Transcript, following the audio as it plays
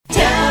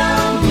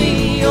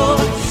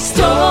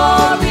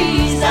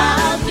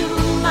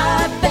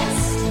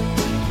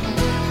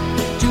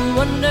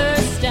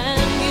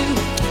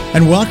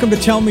And welcome to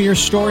Tell Me Your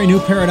Story,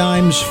 New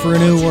Paradigms for a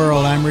New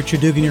World. I'm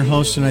Richard Dugan, your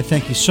host, and I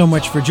thank you so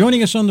much for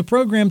joining us on the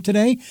program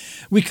today.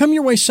 We come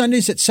your way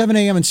Sundays at 7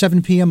 a.m. and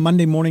 7 p.m.,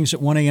 Monday mornings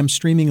at 1 a.m.,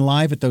 streaming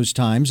live at those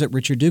times at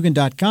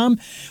richarddugan.com.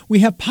 We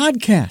have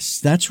podcasts,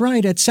 that's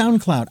right, at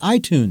SoundCloud,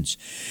 iTunes,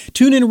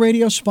 TuneIn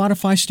Radio,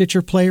 Spotify,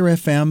 Stitcher, Player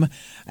FM,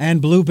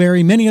 and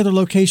Blueberry, many other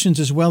locations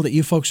as well that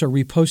you folks are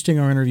reposting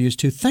our interviews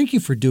to. Thank you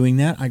for doing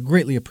that. I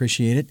greatly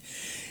appreciate it.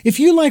 If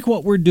you like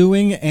what we're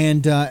doing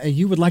and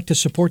you would like to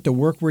support the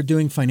work we're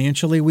doing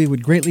financially, we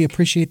would greatly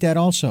appreciate that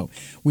also.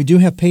 We do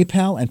have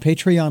PayPal and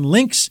Patreon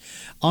links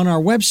on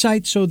our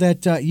website so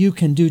that you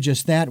can do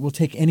just that. We'll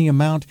take any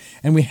amount,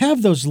 and we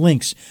have those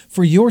links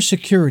for your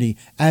security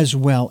as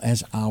well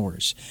as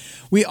ours.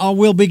 We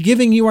will be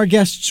giving you our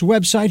guest's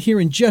website here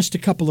in just a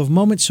couple of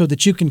moments so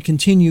that you can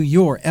continue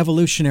your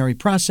evolutionary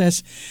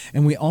process,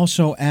 and we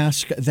also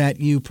ask that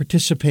you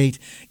participate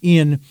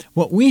in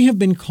what we have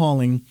been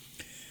calling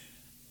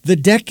the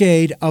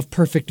decade of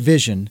perfect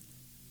vision,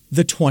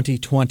 the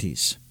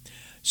 2020s.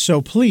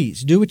 So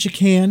please do what you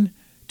can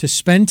to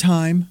spend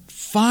time,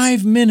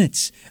 5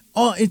 minutes.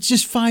 Oh, it's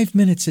just 5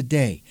 minutes a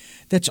day.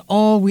 That's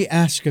all we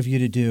ask of you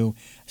to do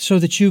so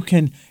that you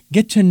can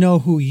get to know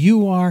who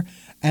you are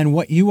and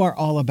what you are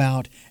all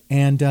about.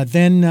 And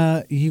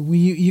then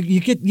you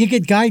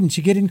get guidance,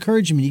 you get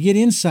encouragement, you get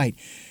insight,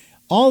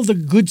 all the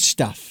good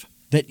stuff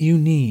that you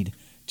need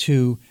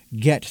to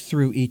get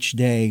through each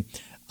day.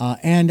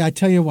 And I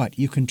tell you what,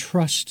 you can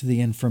trust the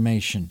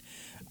information.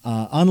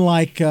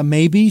 Unlike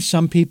maybe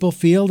some people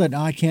feel that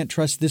I can't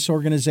trust this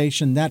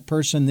organization, that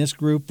person, this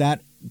group,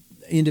 that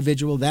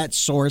individual, that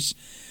source.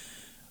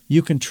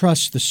 You can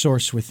trust the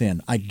source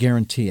within. I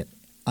guarantee it.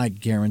 I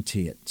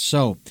guarantee it.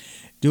 So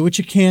do what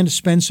you can to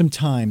spend some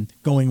time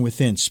going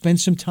within. Spend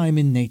some time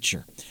in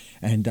nature.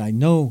 And I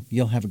know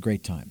you'll have a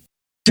great time.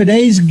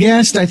 Today's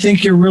guest, I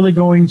think you're really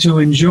going to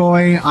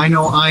enjoy. I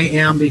know I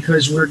am,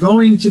 because we're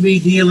going to be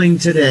dealing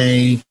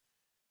today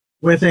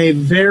with a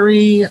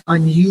very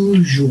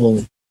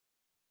unusual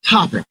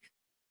topic.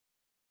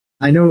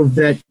 I know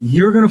that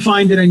you're going to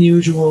find it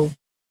unusual.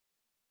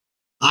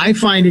 I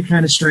find it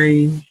kind of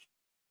strange.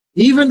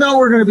 Even though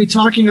we're going to be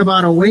talking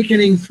about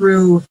awakening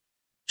through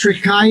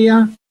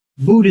Trikaya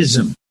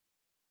Buddhism.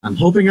 I'm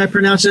hoping I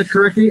pronounced that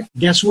correctly.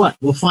 Guess what?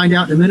 We'll find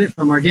out in a minute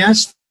from our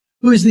guest,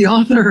 who is the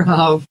author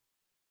of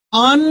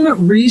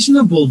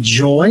Unreasonable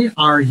Joy.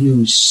 Are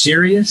you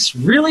serious?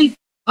 Really?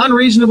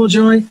 Unreasonable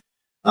Joy?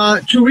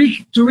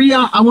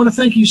 Turiya, I want to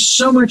thank you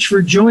so much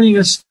for joining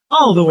us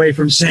all the way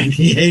from San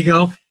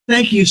Diego.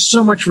 Thank you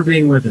so much for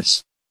being with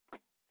us.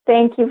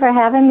 Thank you for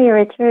having me,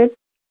 Richard.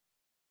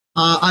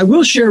 I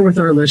will share with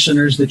our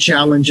listeners the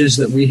challenges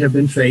that we have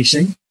been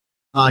facing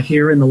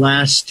here in the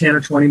last 10 or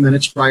 20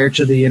 minutes prior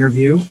to the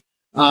interview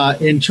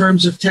in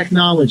terms of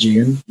technology.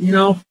 And, you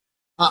know,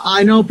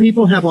 I know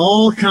people have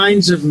all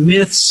kinds of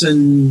myths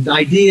and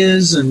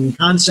ideas and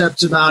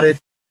concepts about it.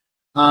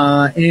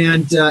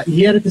 And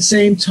yet at the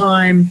same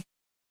time,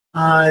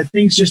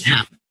 things just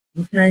happen.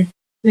 Okay?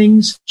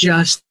 Things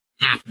just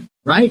happen,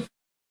 right?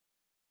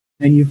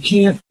 And you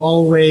can't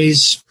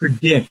always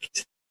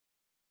predict.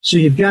 So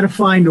you've got to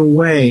find a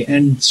way.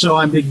 And so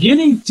I'm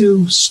beginning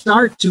to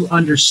start to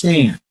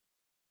understand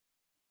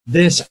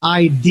this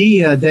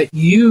idea that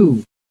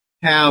you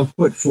have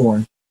put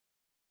forth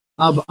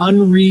of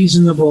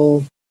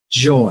unreasonable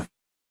joy,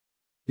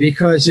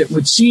 because it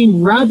would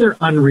seem rather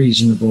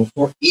unreasonable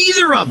for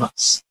either of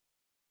us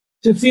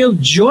to feel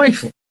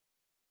joyful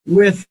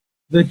with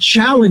the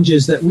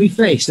challenges that we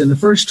faced in the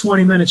first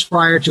 20 minutes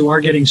prior to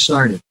our getting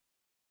started.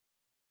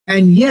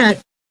 And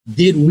yet,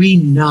 did we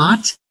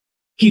not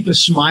keep a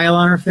smile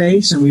on our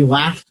face and we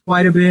laughed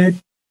quite a bit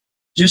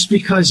just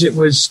because it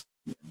was,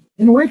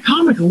 in a way,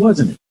 comical,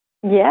 wasn't it?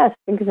 Yes,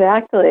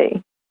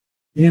 exactly.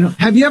 You know,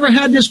 have you ever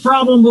had this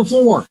problem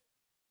before?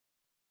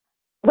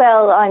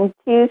 Well, on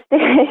Tuesday,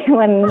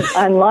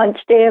 on launch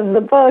day of the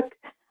book,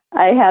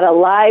 I had a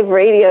live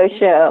radio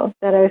show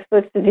that I was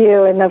supposed to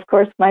do, and of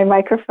course my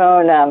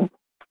microphone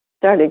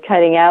started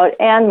cutting out,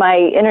 and my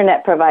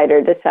internet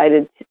provider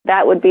decided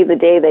that would be the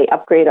day they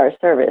upgrade our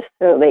service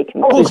so they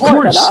can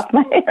cut off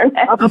my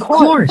internet. Of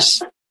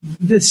course.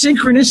 The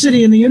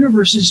synchronicity in the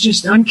universe is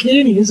just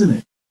uncanny, isn't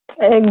it?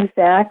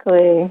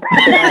 Exactly.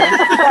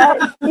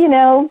 But, you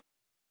know,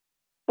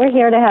 we're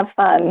here to have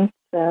fun,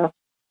 so.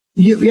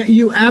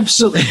 You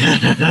absolutely,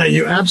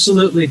 you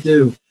absolutely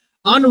do.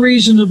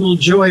 Unreasonable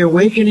Joy,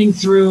 awakening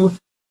through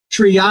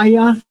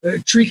Trikaya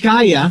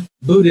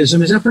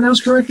Buddhism. Is that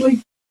pronounced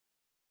correctly?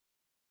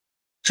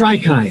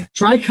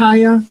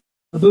 Trikaya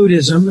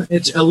Buddhism.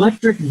 It's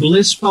Electric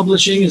Bliss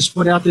Publishing has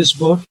put out this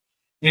book,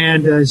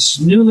 and it's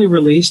newly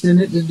released,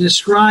 and it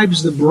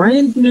describes the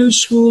brand new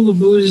school of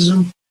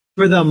Buddhism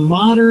for the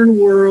modern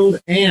world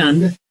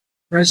and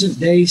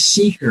present-day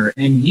seeker.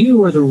 And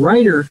you are the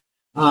writer.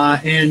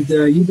 And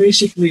you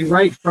basically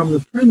write from the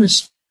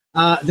premise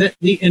that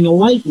the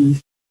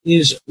Enlightenment,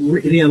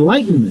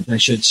 I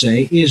should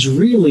say, is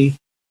real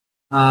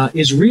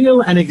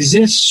and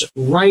exists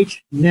right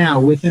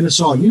now within us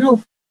all. You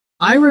know,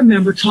 I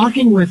remember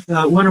talking with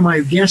one of my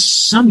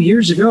guests some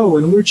years ago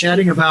when we were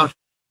chatting about,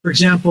 for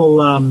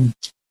example,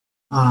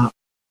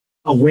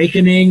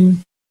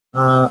 awakening,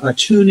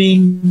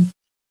 attuning.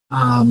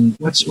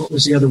 What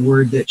was the other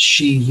word that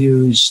she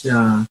used?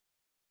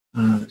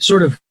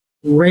 Sort of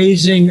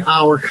raising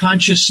our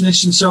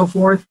consciousness and so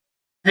forth.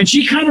 And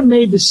she kind of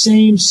made the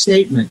same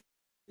statement.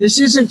 This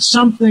isn't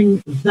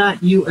something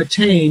that you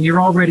attain. You're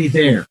already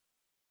there.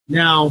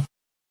 Now,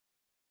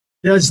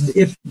 does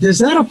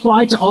that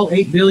apply to all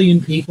 8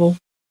 billion people?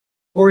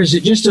 Or is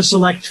it just a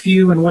select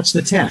few, and what's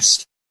the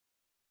test?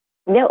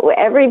 No,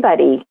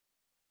 everybody.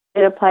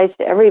 It applies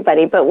to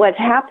everybody. But what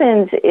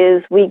happens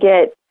is we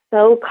get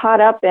so caught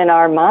up in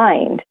our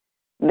mind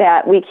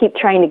that we keep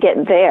trying to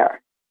get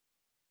there.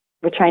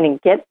 We're trying to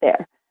get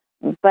there.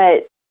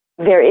 But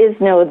there is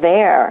no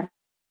there.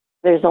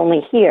 There's only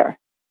here.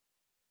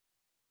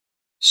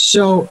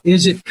 So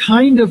is it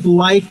kind of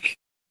like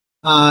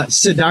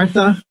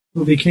Siddhartha,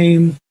 who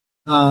became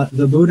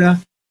the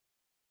Buddha,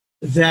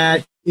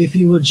 that if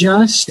you will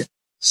just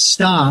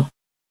stop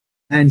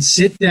and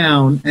sit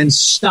down and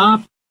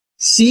stop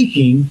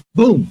seeking,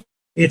 boom,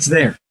 it's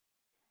there?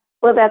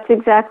 Well, that's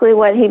exactly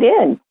what he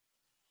did.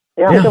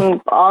 It took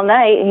him all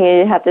night.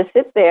 He had to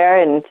sit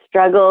there and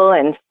struggle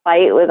and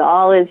fight with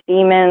all his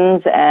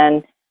demons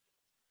and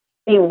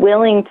be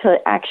willing to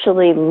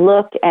actually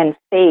look and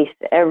face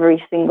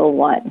every single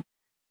one.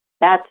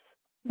 That's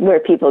where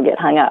people get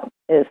hung up,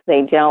 is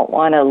they don't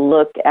want to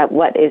look at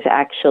what is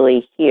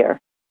actually here.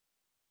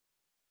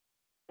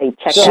 They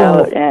check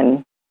out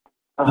and...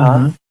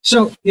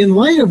 So in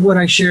light of what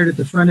I shared at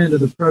the front end of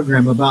the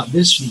program about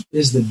this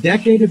is the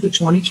decade of the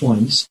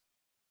 2020s,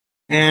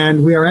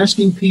 and we are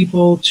asking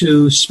people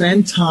to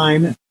spend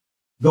time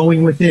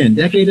going within.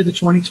 Decade of the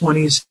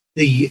 2020s,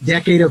 the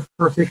decade of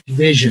perfect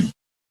vision.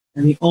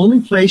 And the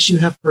only place you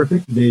have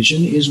perfect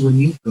vision is when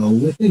you go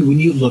within, when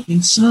you look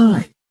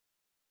inside.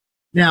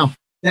 Now,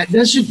 that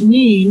doesn't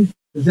mean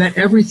that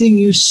everything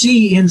you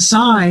see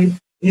inside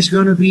is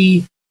going to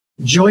be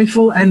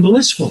joyful and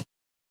blissful.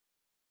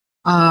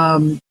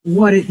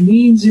 What it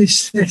means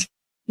is that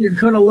you're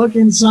going to look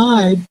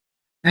inside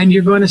and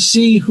you're going to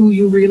see who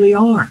you really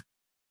are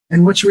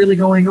and what's really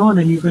going on,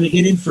 and you're going to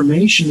get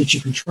information that you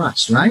can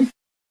trust, right?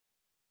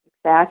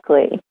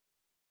 Exactly.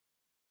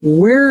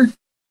 Where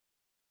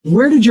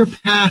did your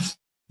path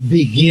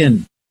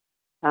begin?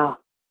 Oh,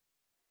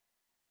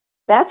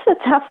 that's a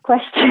tough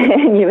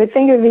question. You would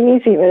think it would be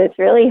easy, but it's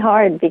really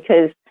hard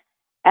because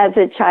as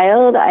a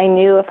child, I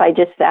knew if I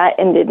just sat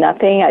and did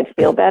nothing, I'd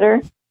feel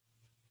better.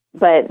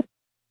 But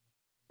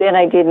then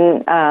I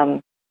didn't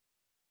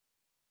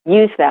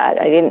use that.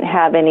 I didn't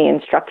have any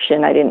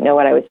instruction. I didn't know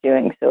what I was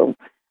doing. So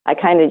I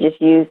kind of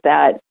just used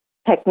that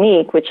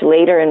technique, which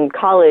later in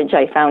college,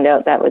 I found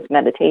out that was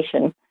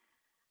meditation.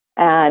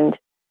 And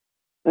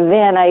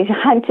then I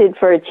hunted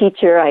for a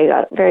teacher. I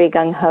got very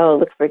gung-ho,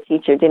 looked for a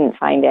teacher, didn't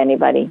find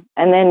anybody.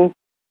 And then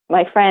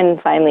my friend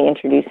finally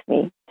introduced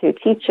me to a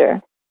teacher.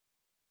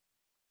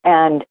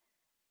 And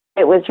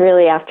it was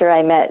really after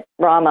I met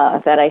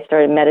Rama that I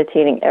started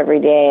meditating every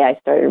day. I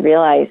started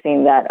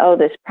realizing that,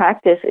 this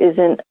practice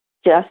isn't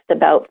just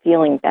about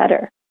feeling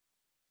better.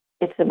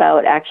 It's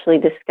about actually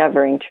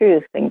discovering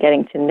truth and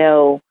getting to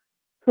know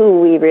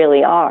who we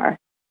really are.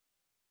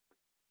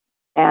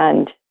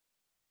 And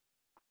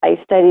I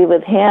studied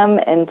with him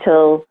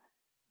until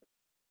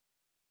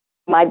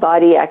my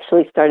body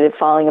actually started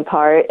falling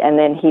apart, and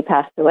then he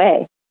passed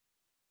away.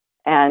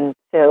 And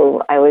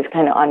so I was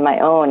kind of on my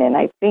own, and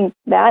I think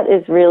that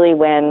is really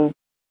when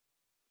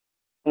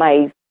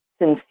my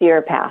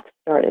sincere path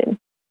started.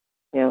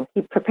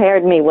 He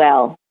prepared me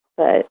well,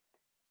 but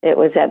it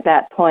was at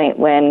that point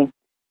when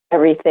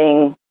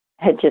everything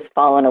had just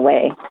fallen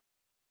away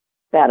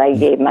that I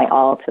gave my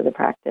all to the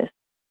practice.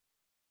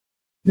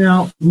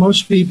 Now,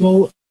 most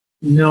people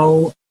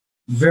know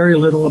very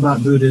little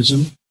about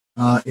Buddhism,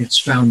 its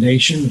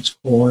foundation, its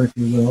core, if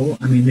you will.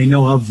 I mean, they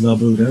know of the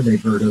Buddha.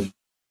 They've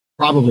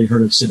probably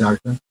heard of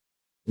Siddhartha.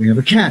 We have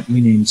a cat we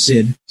named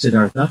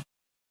Siddhartha.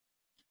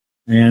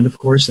 And, of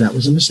course, that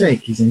was a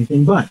mistake. He's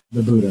anything but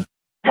the Buddha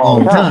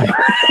all the time.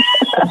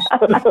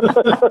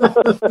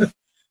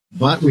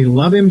 But we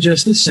love him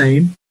just the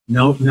same.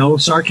 No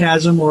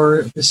sarcasm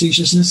or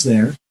facetiousness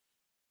there.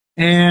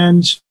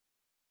 And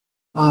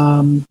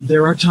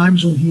there are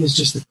times when he is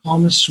just the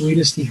calmest,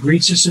 sweetest. He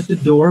greets us at the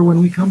door when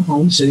we come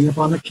home, sitting up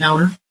on the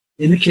counter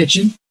in the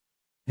kitchen,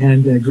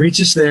 and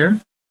greets us there.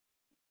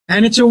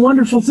 And it's a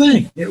wonderful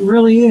thing. It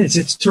really is.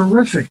 It's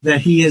terrific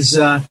that he is,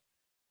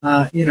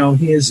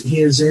 he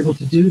is able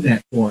to do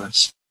that for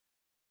us.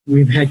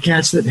 We've had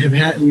cats that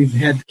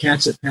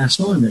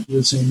passed on that do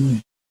the same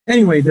way.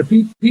 Anyway, the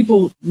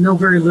people know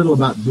very little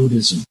about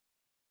Buddhism.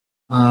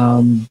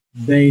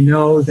 They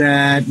know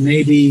that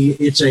maybe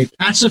it's a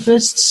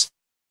pacifist's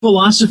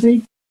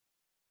philosophy.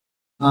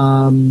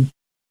 I'm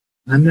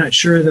not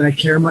sure that I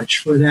care much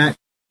for that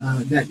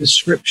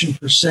description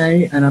per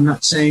se, and I'm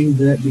not saying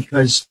that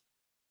because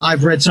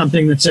I've read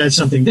something that says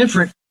something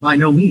different, by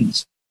no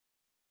means.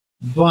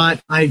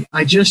 But I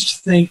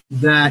just think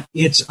that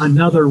it's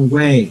another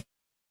way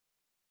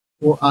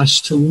for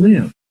us to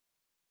live.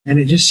 And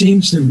it just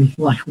seems to me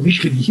like we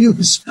could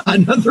use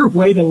another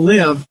way to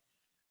live.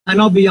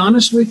 And I'll be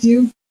honest with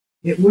you,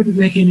 it wouldn't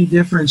make any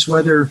difference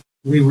whether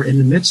we were in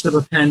the midst of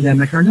a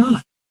pandemic or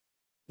not.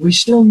 We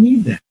still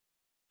need that.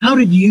 How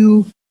did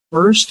you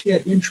first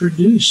get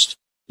introduced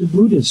to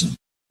Buddhism?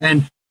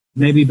 And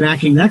maybe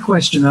backing that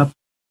question up,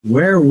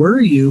 where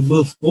were you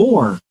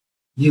before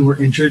you were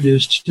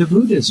introduced to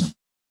Buddhism?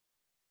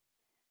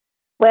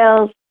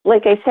 Well,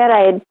 like I said,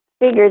 I had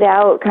figured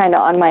out kind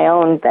of on my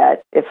own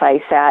that if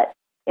I sat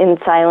in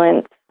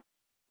silence,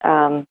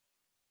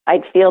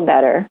 I'd feel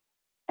better.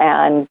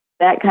 And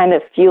that kind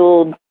of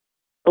fueled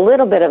a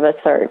little bit of a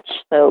search.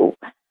 So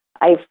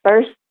I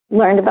first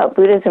learned about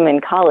Buddhism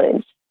in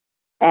college.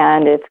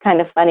 And it's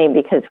kind of funny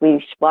because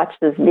we watched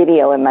this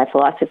video in my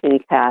philosophy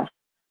class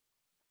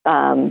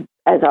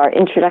as our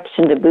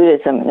introduction to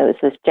Buddhism. And it was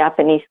this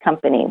Japanese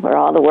company where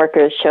all the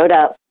workers showed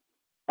up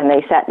and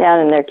they sat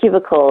down in their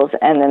cubicles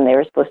and then they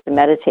were supposed to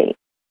meditate.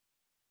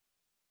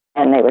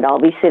 And they would all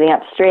be sitting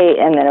up straight,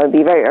 and then it would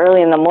be very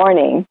early in the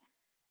morning.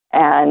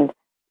 And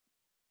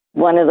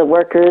one of the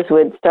workers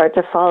would start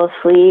to fall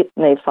asleep,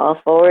 and they'd fall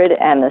forward,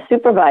 and the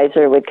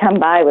supervisor would come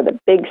by with a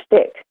big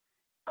stick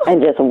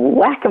and just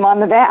whack him on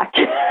the back.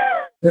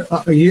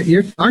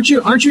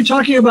 Aren't you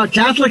talking about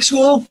Catholic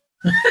school?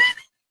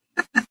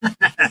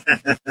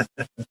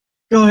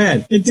 Go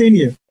ahead,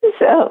 continue.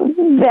 So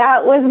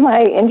that was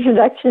my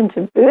introduction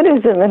to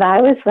Buddhism, and I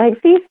was like,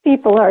 these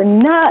people are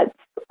nuts.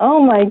 Oh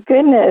my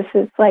goodness.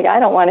 It's like, I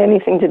don't want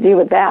anything to do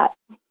with that.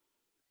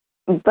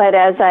 But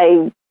as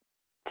I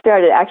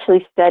started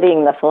actually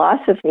studying the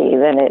philosophy,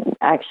 then it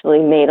actually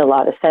made a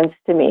lot of sense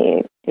to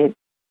me. It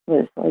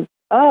was like,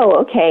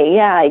 oh, okay,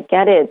 yeah, I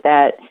get it,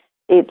 that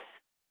it's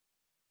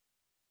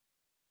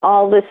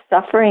all this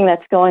suffering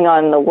that's going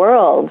on in the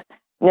world.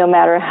 No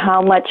matter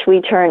how much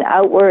we turn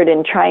outward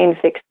and try and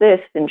fix this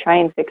and try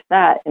and fix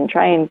that and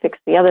try and fix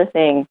the other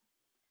thing,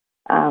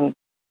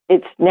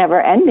 it's never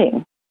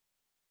ending.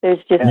 There's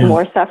just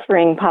more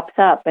suffering pops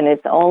up, and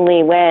it's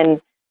only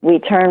when we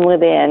turn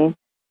within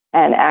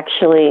and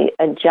actually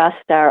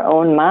adjust our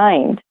own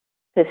mind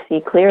to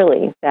see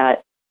clearly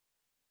that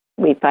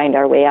we find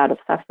our way out of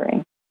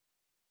suffering.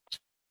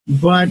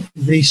 But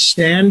the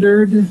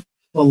standard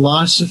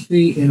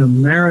philosophy in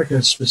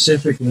America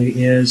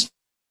specifically is,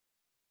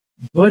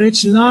 but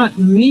it's not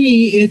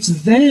me,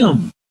 it's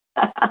them.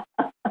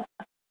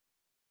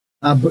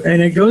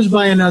 And it goes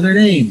by another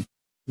name,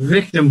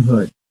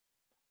 victimhood.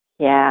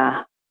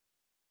 Yeah.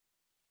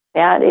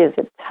 That is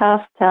a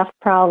tough, tough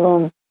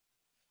problem.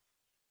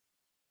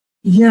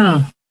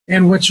 Yeah.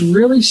 And what's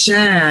really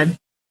sad,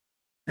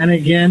 and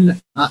again,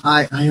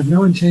 I have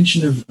no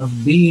intention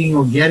of being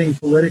or getting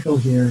political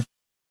here,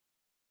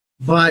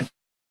 but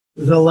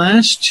the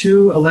last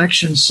two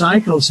election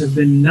cycles have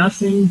been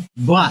nothing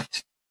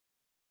but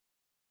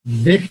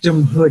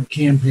victimhood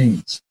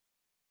campaigns.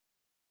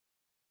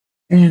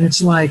 And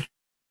it's like,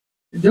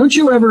 don't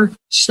you ever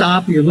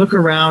stop, you look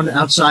around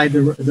outside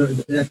at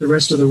the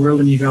rest of the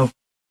world and you go,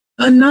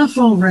 enough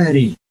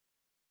already.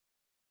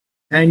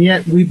 And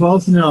yet we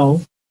both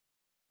know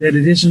that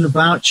it isn't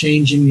about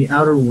changing the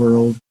outer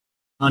world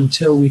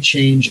until we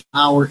change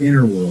our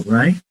inner world,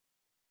 right?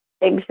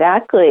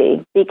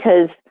 Exactly,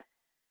 because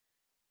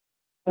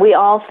we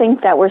all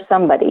think that we're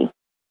somebody.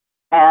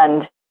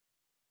 And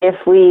if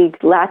we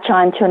latch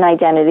on to an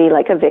identity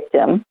like a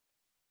victim,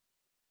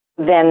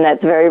 then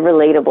that's very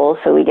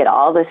relatable. So we get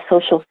all this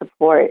social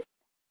support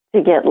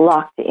to get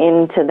locked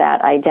into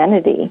that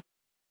identity.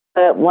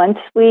 But once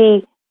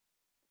we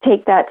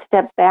take that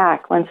step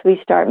back, once we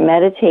start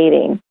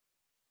meditating,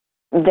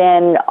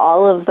 then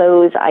all of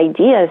those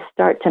ideas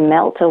start to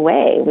melt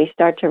away. We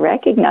start to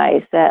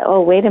recognize that,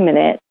 oh, wait a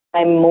minute,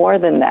 I'm more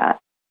than that.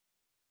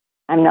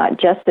 I'm not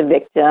just a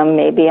victim.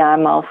 Maybe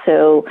I'm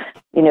also,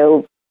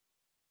 in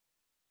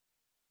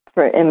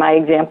my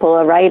example,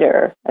 a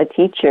writer, a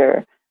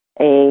teacher,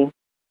 a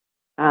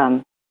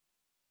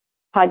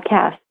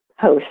podcast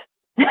host.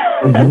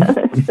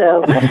 Mm-hmm.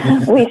 So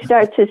we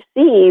start to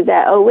see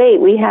that, oh, wait,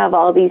 we have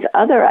all these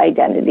other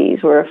identities.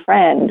 We're a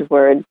friend,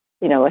 we're,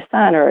 a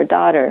son or a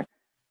daughter.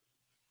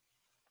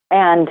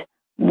 And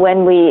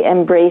when we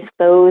embrace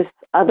those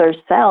other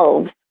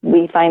selves,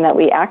 we find that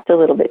we act a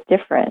little bit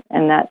different,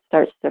 and that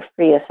starts to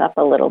free us up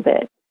a little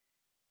bit.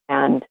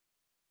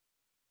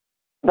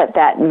 But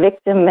that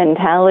victim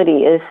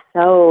mentality is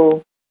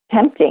so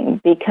tempting,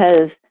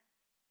 because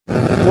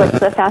what's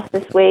the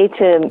fastest way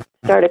to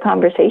start a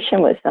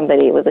conversation with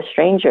somebody, with a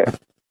stranger,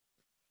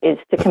 is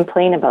to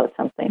complain about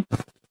something.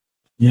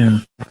 Yeah.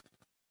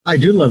 I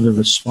do love the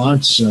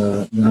response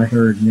that I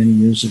heard many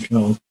years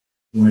ago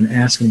when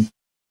asking,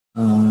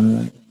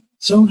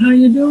 so how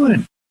you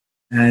doing?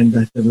 And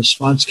the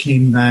response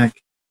came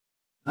back,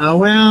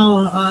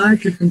 well, I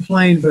could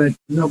complain, but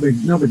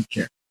nobody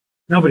cared.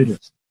 Nobody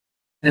listens.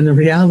 And the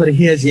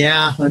reality is,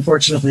 yeah,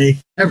 unfortunately,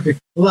 a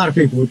lot of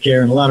people would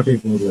care and a lot of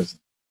people would listen.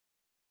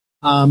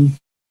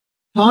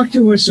 Talk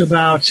to us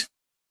about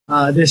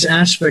this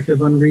aspect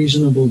of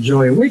unreasonable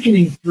joy,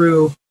 awakening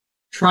through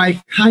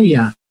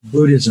Trikaya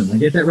Buddhism. I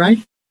get that right?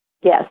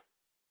 Yes.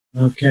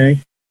 Okay.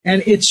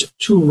 And it's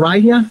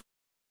Turaya?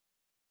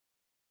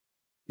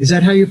 Is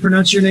that how you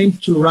pronounce your name?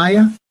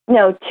 Turaya?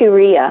 No,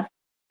 Turiya.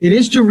 It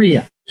is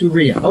Turiya.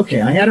 Turiya.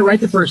 Okay, I had it right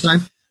the first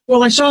time.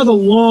 Well, I saw the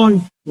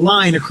long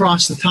line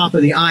across the top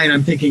of the I, and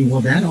I'm thinking,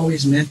 well, that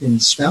always meant in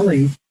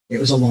spelling it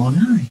was a long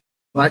I.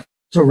 But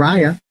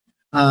Turaya.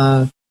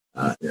 So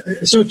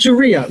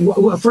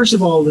Turiya, first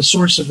of all, the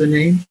source of the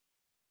name?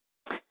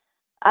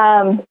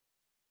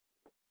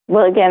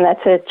 Well, again,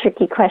 that's a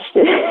tricky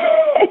question.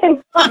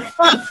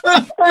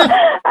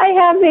 I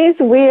have these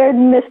weird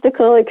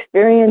mystical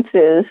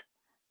experiences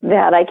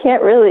that I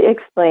can't really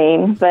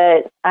explain,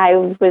 but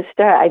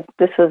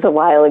this was a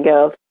while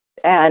ago,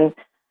 and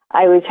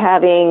I was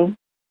having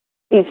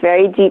these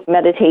very deep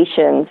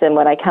meditations, and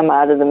when I come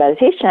out of the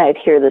meditation, I'd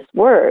hear this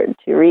word,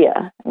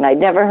 Turiya, and I'd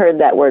never heard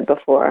that word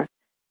before.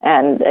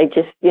 And I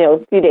just,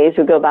 a few days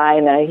would go by,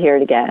 and then I'd hear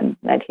it again,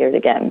 and I'd hear it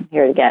again,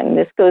 hear it again. And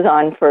this goes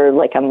on for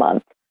like a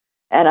month,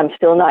 and I'm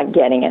still not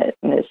getting it.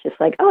 And it's just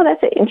like, oh,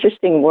 that's an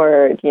interesting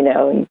word,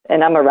 and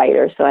I'm a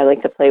writer, so I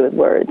like to play with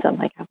words. I'm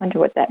like, I wonder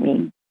what that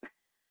means.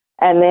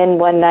 And then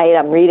one night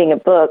I'm reading a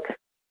book,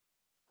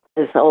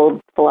 this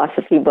old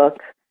philosophy book,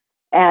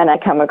 and I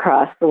come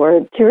across the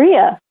word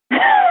Turiya.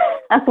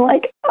 I'm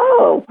like,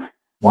 oh,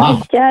 wow.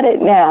 I get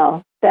it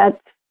now. That's,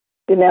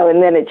 and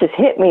then it just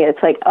hit me.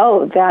 It's like,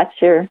 oh, that's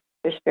your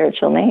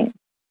spiritual name.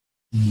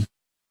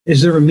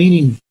 Is there a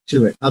meaning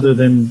to it other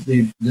than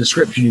the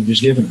description you've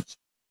just given us?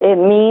 It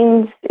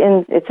means,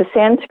 it's a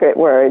Sanskrit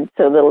word,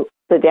 so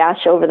the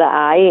dash over the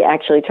I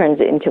actually turns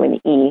it into an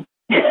E.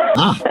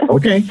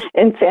 Okay.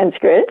 In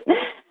Sanskrit.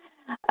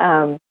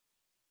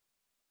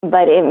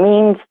 But it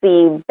means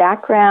the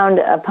background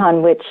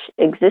upon which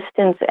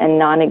existence and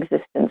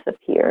non-existence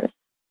appears.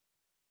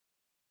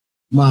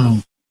 Wow.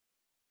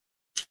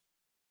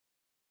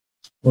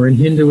 Or in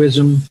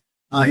Hinduism,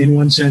 in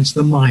one sense,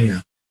 the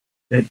Maya,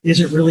 that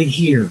isn't really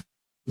here.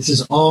 This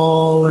is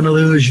all an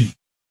illusion.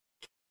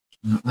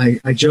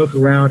 I joke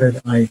around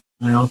it. I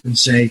often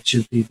say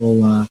to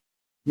people,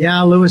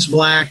 Lewis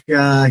Black,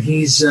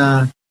 he's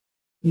a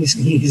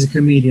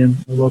comedian,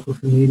 a local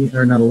comedian,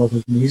 or not a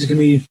local comedian, he's a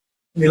comedian.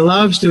 And he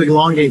loves to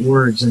elongate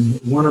words,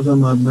 and one of them,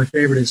 my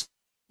favorite, is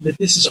that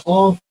this is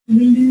all an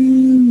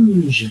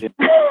illusion.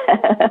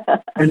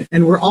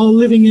 and we're all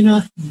living in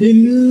a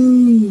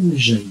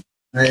delusion.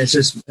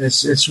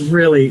 It's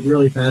really,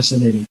 really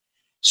fascinating.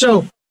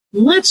 So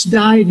let's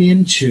dive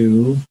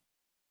into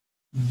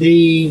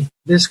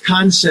this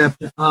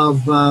concept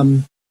of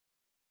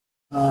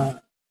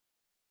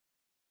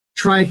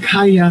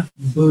Trikaya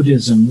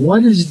Buddhism.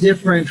 What is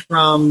different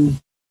from,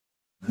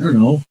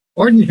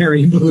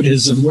 ordinary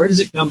Buddhism? Where does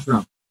it come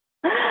from?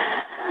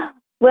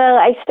 Well,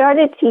 I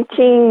started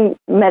teaching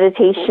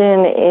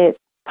meditation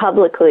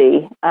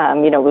publicly.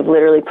 We've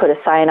literally put a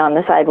sign on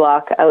the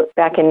sidewalk out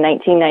back in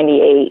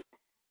 1998.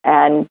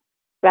 And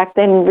back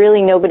then,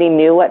 really nobody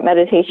knew what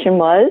meditation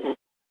was.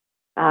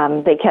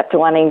 They kept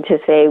wanting to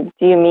say,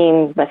 do you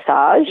mean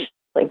massage?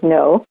 Like,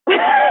 no.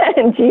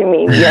 And do you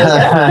mean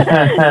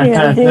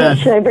yoga?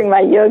 Should I bring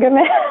my yoga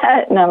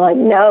mat? And I'm like,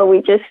 no, we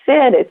just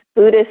said it's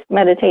Buddhist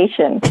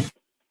meditation.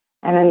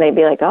 And then they'd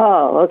be like,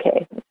 oh,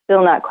 okay,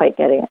 still not quite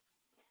getting it.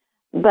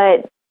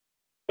 But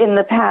in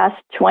the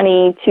past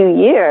 22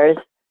 years,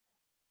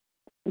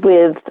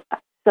 with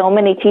so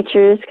many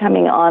teachers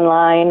coming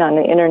online on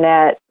the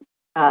internet,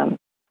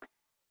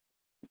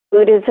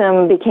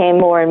 Buddhism became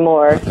more and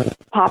more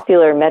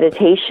popular.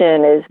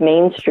 Meditation is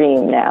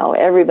mainstream now.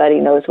 Everybody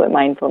knows what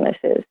mindfulness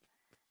is.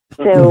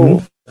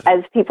 So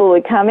as people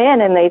would come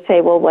in and they'd say,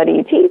 well, what do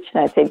you teach?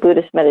 And I'd say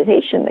Buddhist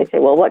meditation. They'd say,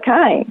 well, what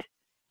kind?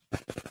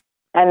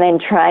 And then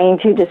trying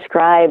to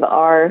describe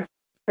our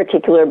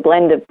particular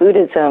blend of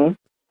Buddhism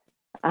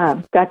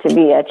got to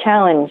be a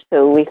challenge.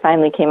 So we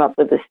finally came up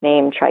with this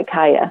name,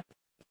 Trikaya.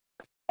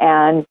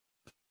 And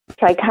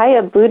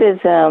Trikaya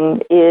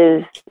Buddhism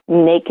is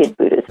naked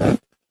Buddhism.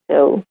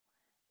 So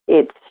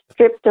it's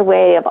stripped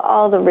away of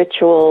all the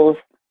rituals,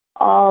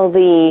 all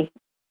the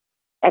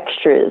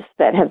extras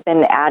that have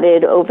been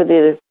added over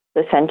the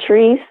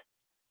centuries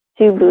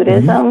to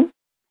Buddhism.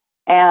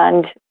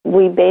 And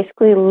we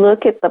basically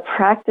look at the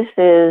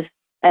practices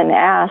and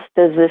ask,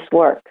 does this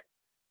work?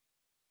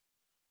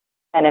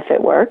 And if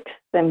it works,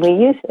 then we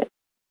use it.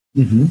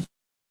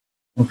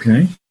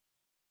 Okay.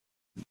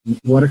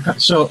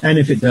 And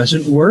if it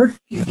doesn't work,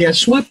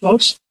 guess what,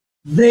 folks?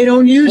 They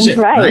don't use it.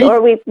 Right.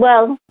 Or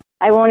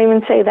I won't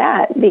even say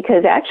that,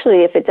 because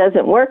actually, if it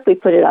doesn't work, we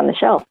put it on the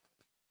shelf.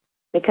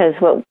 Because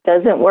what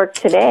doesn't work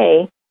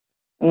today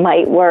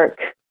might work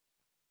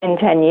in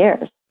 10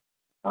 years.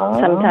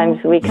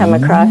 Sometimes we come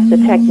across a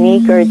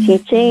technique or a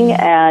teaching,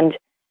 and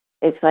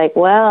it's like,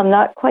 well, I'm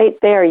not quite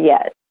there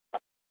yet.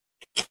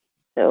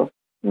 So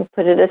we'll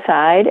put it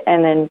aside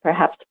and then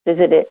perhaps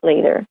visit it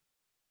later.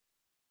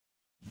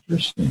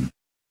 Interesting.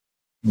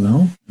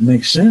 Well, it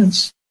makes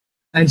sense.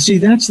 And see,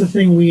 that's the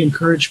thing we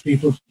encourage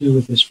people to do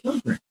with this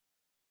program.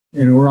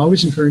 And we're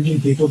always encouraging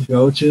people to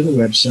go to the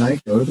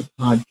website, go to the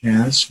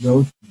podcast,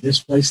 go this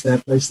place,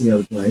 that place, the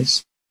other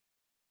place.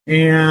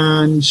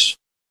 And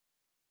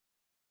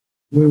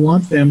we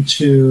want them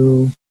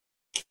to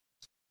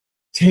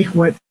take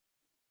what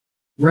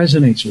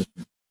resonates with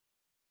them.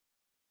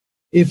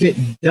 If it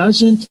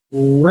doesn't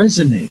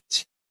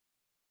resonate,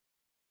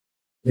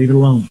 leave it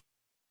alone.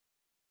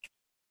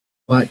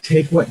 But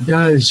take what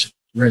does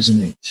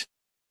resonate.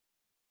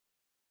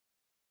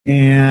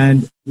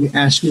 And we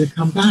ask you to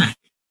come back.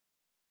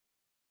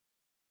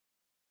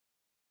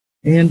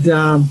 And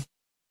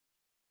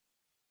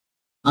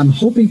I'm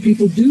hoping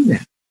people do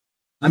that.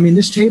 I mean,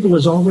 this table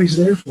is always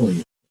there for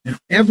you. And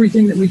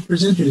everything that we've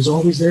presented is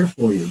always there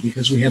for you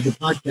because we have the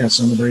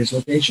podcasts on the various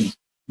locations.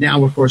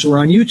 Now, of course, we're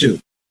on YouTube.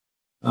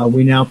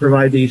 We now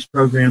provide these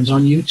programs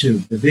on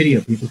YouTube, the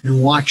video. People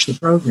can watch the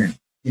program,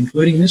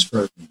 including this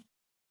program,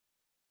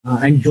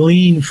 and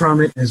glean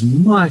from it as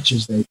much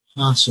as they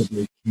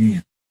possibly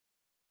can.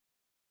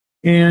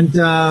 And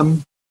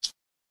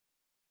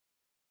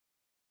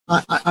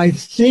I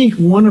think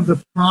one of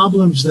the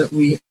problems that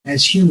we,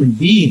 as human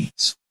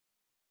beings,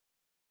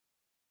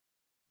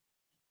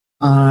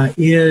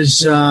 is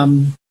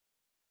that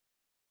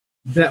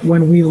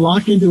when we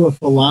lock into a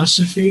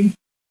philosophy,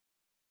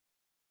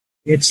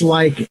 it's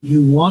like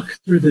you walk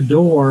through the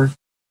door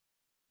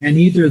and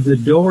either the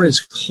door is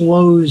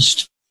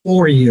closed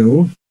for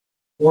you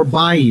or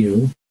by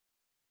you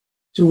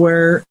to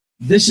where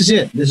this is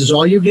it. This is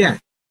all you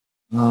get.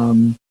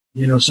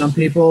 You know, some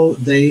people,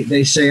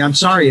 they say, I'm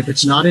sorry, if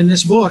it's not in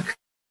this book,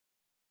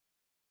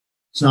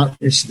 it's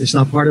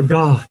not part of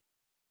God.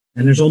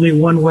 And there's only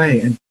one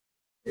way. And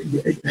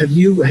have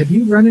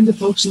you run into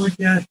folks like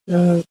that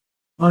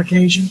on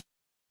occasion?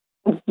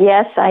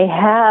 Yes, I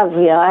have.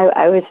 You know,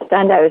 I was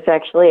stunned. I was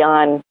actually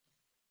on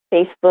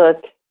Facebook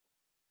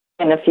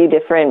in a few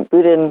different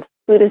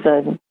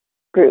Buddhism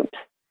groups,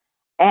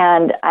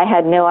 and I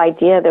had no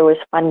idea there was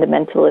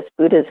fundamentalist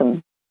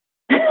Buddhism.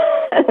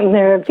 And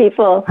there are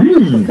people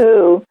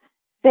who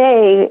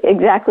say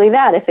exactly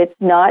that. If it's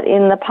not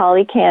in the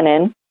Pali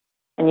Canon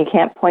and you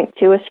can't point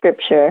to a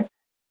scripture,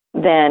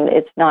 then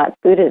it's not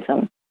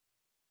Buddhism.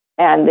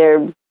 And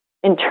their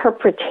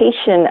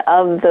interpretation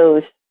of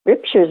those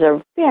scriptures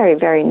are very,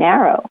 very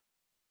narrow.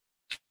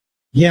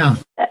 Yeah.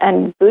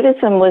 And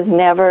Buddhism was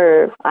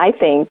never, I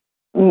think,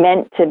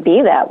 meant to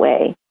be that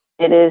way.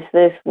 It is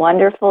this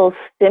wonderful,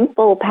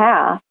 simple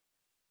path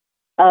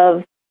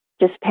of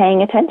just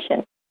paying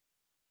attention.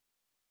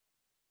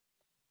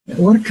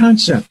 What a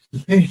concept, to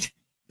pay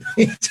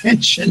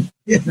attention,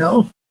 you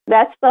know?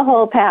 That's the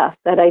whole path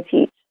that I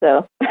teach.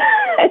 So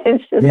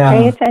it's just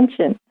pay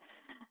attention.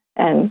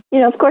 And, you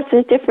know, of course,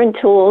 there's different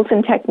tools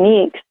and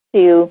techniques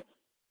to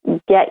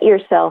get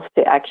yourself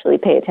to actually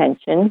pay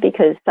attention,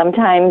 because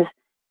sometimes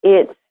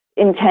it's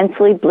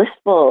intensely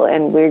blissful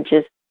and we're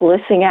just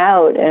blissing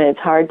out and it's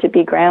hard to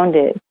be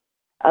grounded.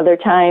 Other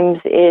times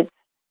it's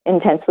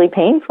intensely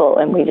painful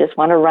and we just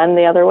want to run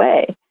the other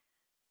way.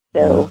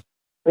 So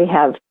we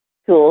have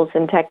tools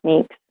and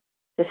techniques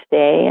to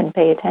stay and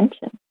pay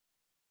attention.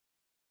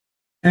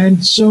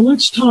 And so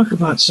let's talk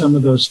about some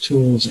of those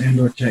tools and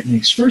or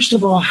techniques. First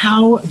of all,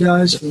 how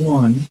does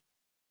one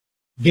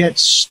get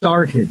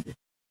started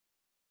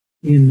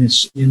in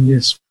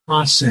this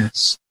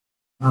process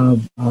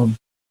of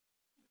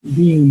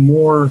being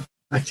more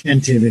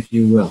attentive, if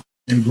you will,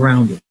 and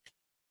grounded?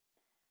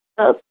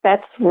 So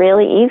that's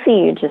really easy.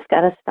 You just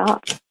got to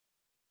stop. You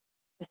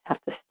just have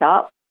to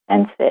stop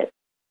and sit.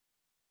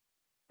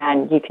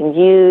 And you can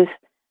use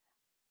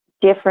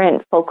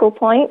different focal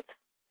points.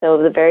 So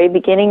at the very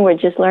beginning, we're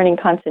just learning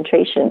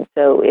concentration.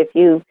 So if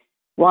you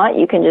want,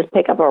 you can just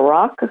pick up a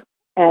rock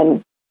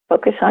and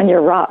focus on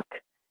your rock.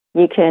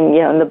 You can,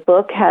 you know, the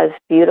book has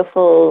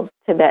beautiful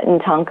Tibetan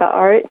Thangka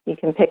art. You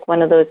can pick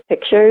one of those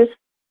pictures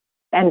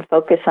and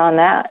focus on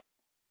that.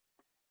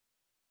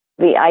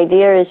 The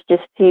idea is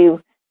just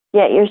to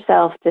get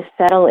yourself to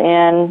settle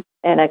in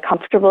a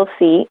comfortable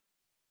seat.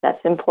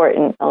 That's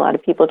important. A lot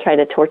of people try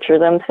to torture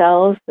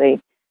themselves. They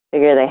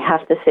figure they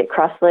have to sit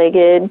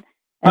cross-legged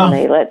and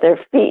they let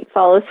their feet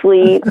fall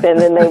asleep. And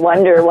then they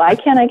wonder, why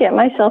can't I get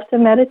myself to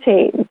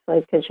meditate? It's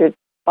like, because your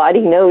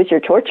body knows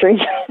you're torturing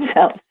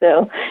yourself.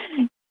 So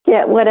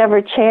get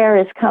whatever chair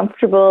is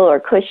comfortable or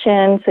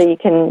cushion so you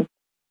can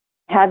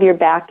have your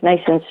back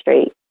nice and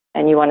straight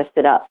and you want to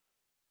sit up.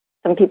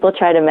 Some people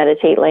try to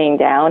meditate laying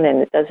down and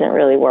it doesn't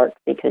really work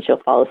because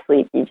you'll fall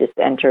asleep. You just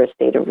enter a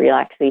state of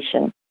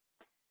relaxation.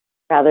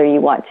 Rather,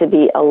 you want to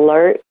be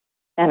alert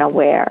and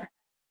aware.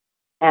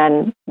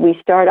 And we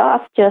start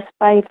off just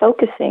by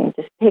focusing,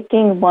 just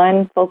picking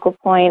one focal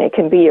point. It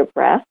can be your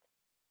breath.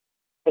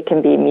 It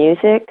can be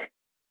music.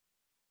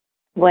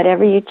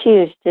 Whatever you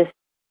choose, just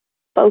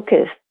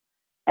focus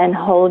and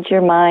hold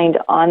your mind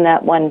on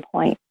that one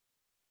point.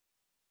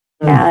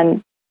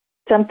 And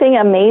something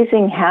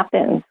amazing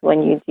happens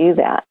when you do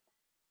that.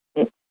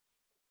 It's,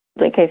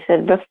 like I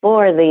said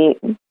before,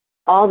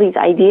 all these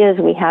ideas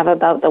we have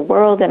about the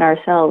world and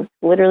ourselves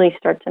literally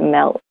start to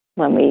melt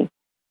when we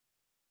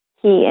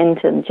key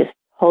into just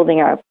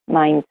holding our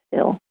mind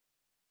still.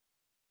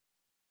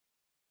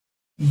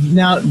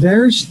 Now,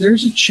 there's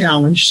a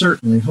challenge,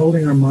 certainly,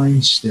 holding our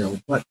mind still,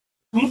 but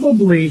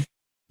probably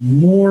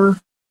more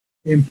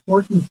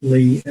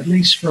importantly, at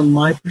least from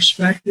my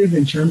perspective,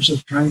 in terms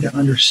of trying to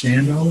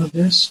understand all of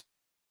this,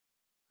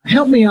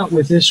 help me out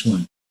with this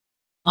one.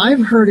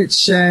 I've heard it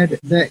said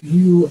that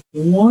you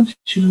want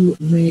to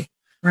make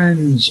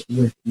friends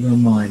with your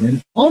mind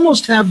and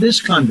almost have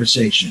this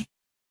conversation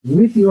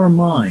with your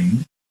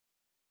mind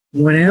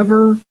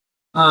whenever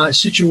a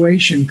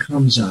situation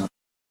comes up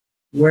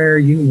where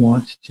you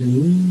want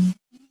to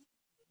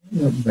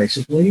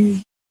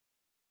basically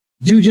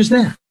do just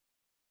that.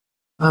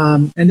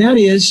 And that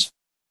is,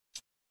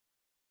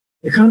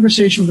 the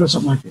conversation will go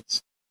something like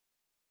this.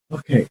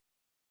 Okay,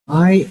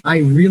 I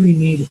really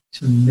need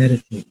to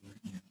meditate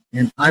right now,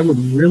 and I would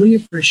really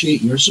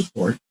appreciate your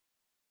support.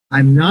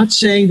 I'm not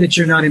saying that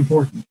you're not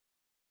important.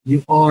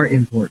 You are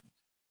important.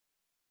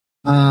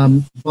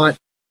 But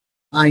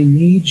I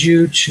need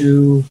you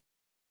to,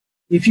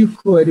 if you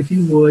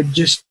would,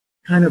 just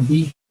kind of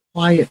be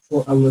quiet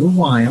for a little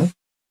while,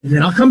 and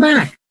then I'll come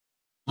back.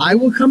 I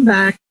will come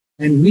back,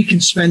 and we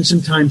can spend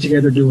some time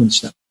together doing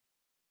stuff.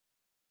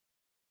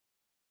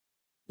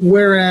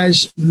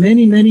 Whereas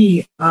many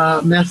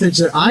methods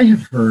that I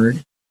have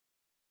heard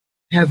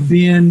have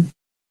been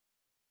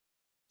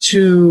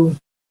to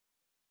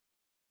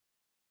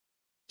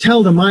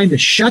tell the mind to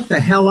shut the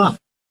hell up,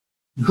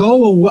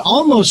 go away,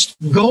 almost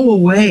go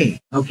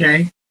away,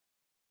 okay?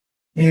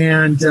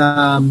 And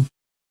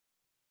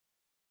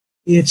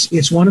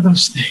it's one of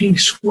those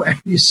things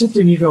where you sit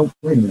there and you go,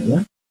 wait a minute,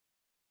 what?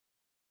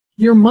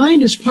 Your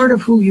mind is part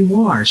of who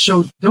you are,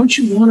 so don't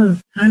you want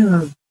to kind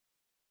of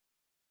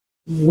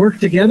work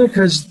together?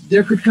 Because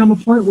there could come a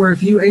point where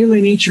if you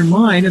alienate your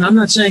mind, and I'm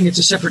not saying it's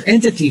a separate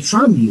entity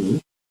from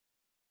you,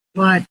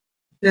 but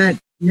that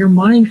your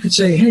mind could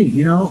say, hey,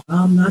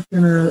 I'm not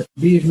going to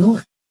be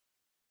ignored.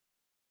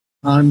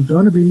 I'm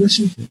going to be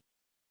listened to.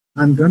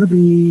 I'm going to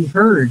be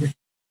heard,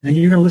 and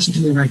you're going to listen to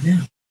me right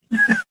now.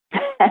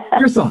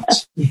 Your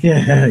thoughts.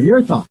 Yeah,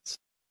 your thoughts.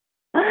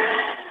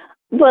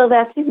 Well,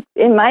 that's,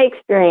 in my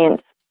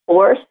experience,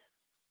 force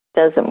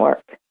doesn't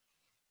work.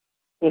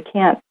 You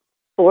can't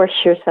force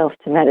yourself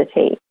to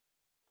meditate.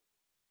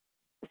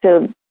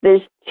 So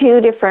there's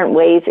two different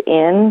ways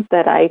in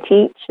that I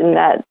teach, and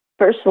that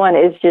first one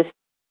is just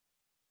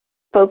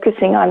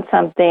focusing on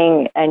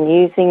something and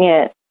using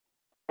it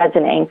as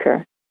an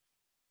anchor.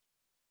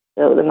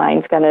 So the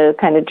mind's going to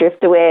kind of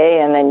drift away,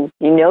 and then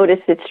you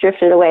notice it's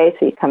drifted away,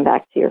 so you come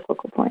back to your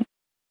focal point.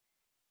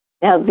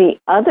 Now, the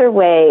other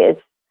way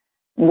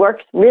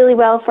works really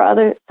well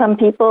for some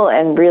people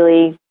and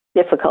really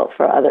difficult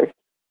for others.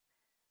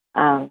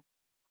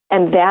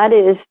 And that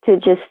is to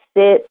just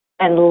sit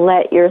and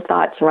let your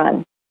thoughts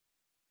run.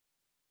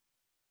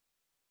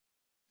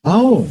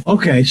 Oh,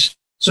 okay.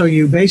 So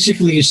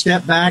you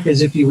step back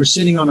as if you were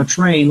sitting on a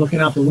train looking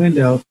out the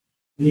window,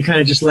 and you kind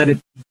of just let it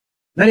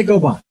go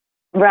by.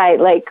 Right.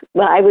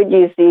 I would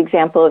use the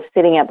example of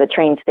sitting at the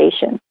train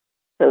station.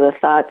 So the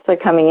thoughts are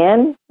coming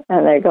in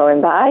and they're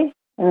going by,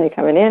 and they're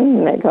coming in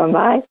and they're going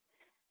by.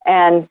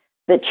 And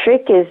the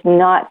trick is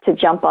not to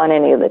jump on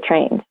any of the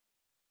trains.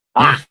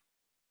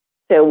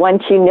 So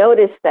once you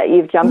notice that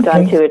you've jumped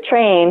onto a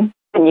train,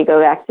 then you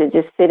go back to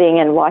just sitting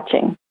and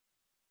watching.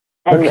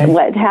 And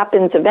what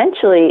happens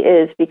eventually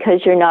is,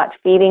 because you're not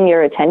feeding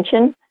your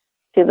attention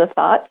to the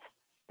thoughts,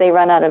 they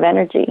run out of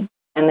energy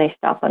and they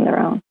stop on their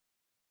own.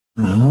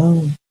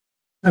 Oh.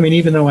 I mean,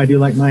 even though I do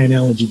like my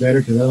analogy better,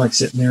 because I like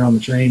sitting there on the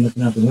train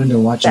looking out the window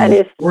watching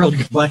the world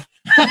go by.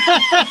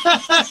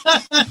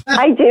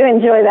 I do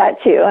enjoy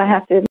that too, I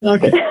have to.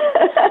 Okay.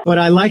 But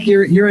I like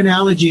your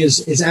analogy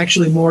is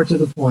actually more to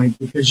the point,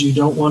 because you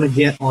don't want to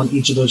get on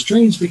each of those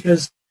trains,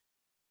 because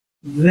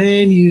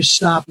then you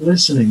stop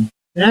listening.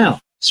 Now,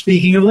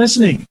 speaking of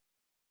listening,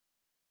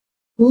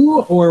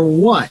 who or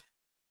what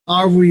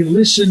are we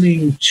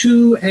listening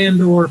to and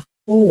or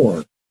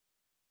for?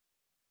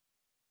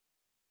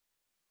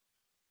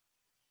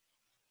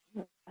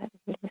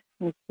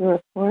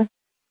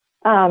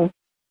 Well,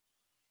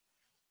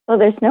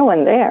 there's no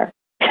one there.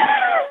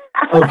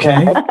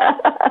 Okay.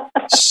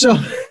 So,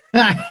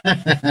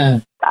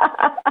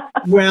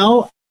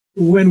 well,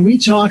 when we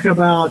talk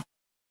about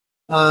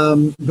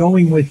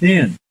going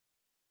within,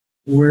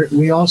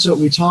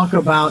 we talk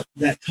about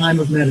that time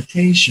of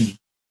meditation.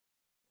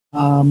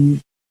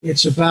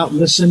 It's about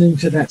listening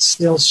to that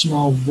still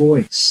small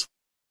voice,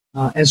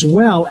 as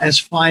well as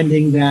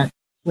finding that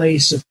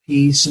place of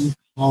peace and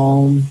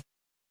calm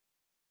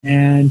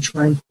and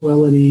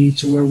tranquility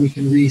to where we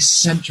can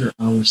recenter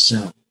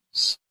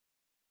ourselves.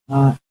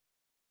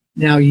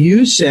 Now,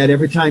 you said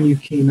every time you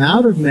came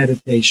out of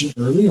meditation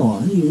early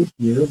on, you would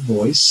hear a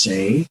voice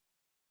say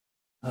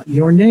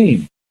your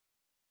name,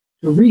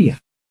 Turiya,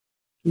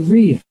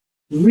 Turiya,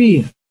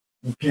 Turiya.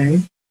 Okay?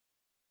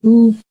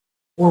 Who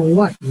or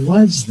what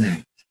was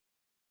that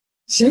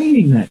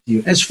saying that to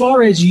you, as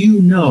far as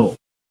you know?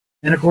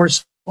 And of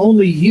course,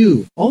 only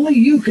you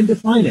can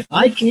define it.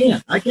 I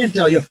can't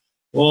tell you,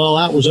 well,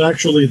 that was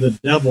actually the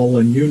devil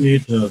and you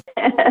need to.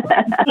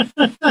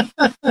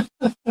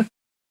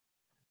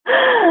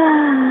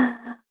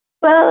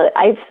 Well,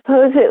 I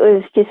suppose it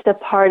was just a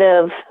part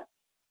of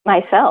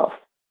myself.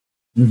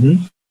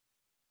 Mm-hmm.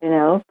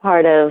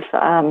 part of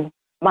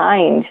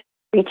mind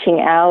reaching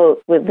out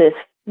with this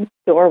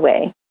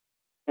doorway,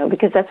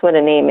 because that's what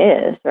a name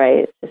is,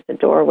 right? It's just a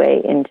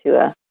doorway into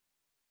a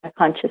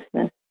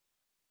consciousness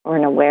or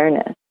an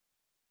awareness.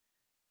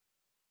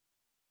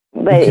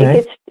 But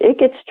Okay. it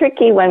gets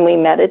tricky when we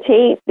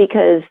meditate,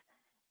 because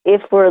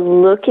if we're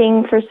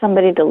looking for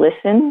somebody to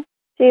listen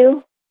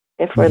to,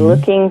 if we're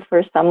looking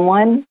for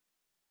someone,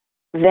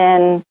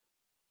 then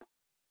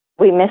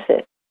we miss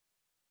it.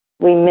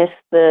 We miss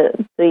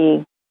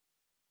the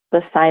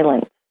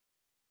silence.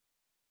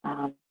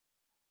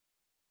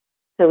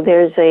 So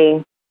there's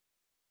a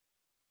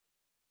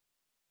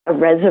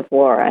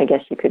reservoir, I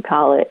guess you could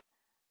call it,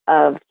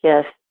 of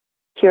just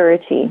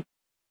purity.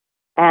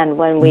 And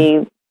when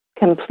we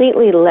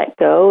completely let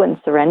go and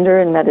surrender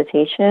in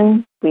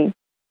meditation, we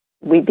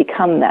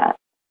become that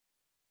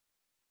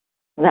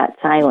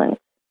silence.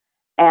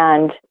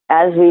 And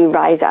as we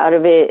rise out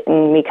of it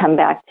and we come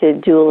back to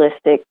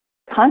dualistic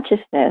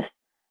consciousness,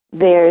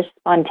 there's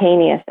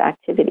spontaneous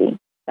activity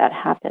that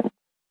happens.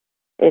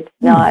 It's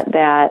not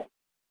that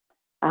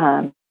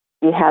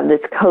you have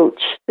this coach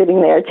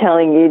sitting there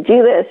telling you,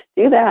 do this,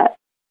 do that,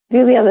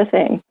 do the other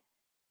thing.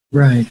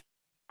 Right.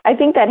 I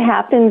think that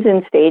happens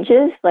in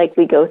stages, like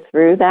we go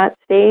through that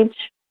stage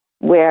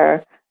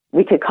where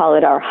we could call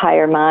it our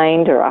higher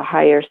mind or our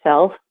higher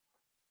self,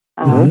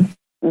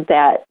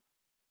 that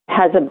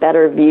has a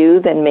better view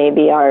than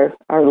maybe our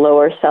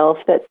lower self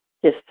that's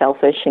just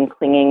selfish and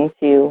clinging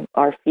to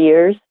our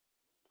fears.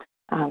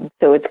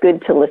 So it's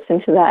good to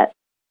listen to that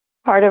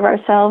part of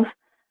ourselves,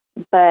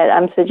 but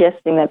I'm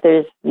suggesting that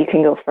you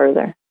can go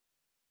further,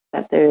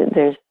 that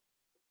there's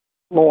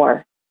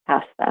more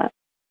past that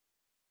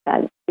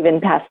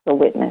even past the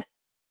witness.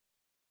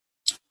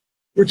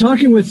 We're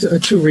talking with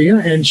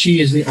Turiya, and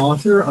she is the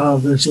author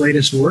of this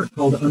latest work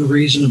called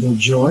Unreasonable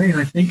Joy. And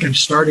I think I'm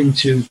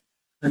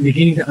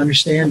beginning to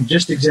understand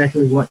just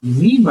exactly what you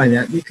mean by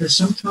that, because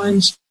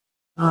sometimes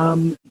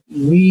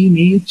we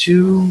need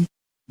to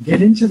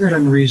get into that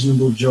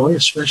unreasonable joy,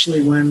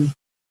 especially when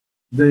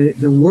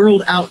the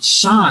world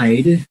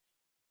outside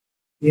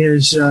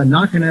is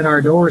knocking at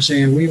our door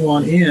saying we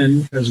want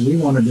in because we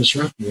want to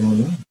disrupt you all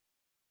around.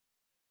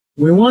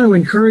 We want to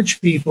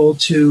encourage people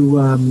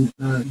to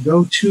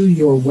go to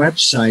your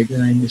website,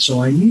 and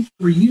so I need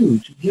for you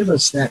to give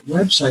us that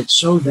website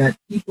so that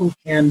people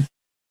can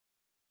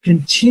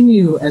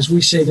continue, as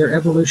we say, their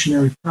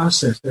evolutionary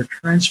process, their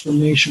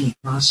transformational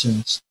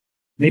process.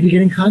 Maybe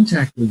get in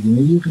contact with you.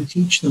 Maybe you can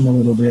teach them a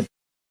little bit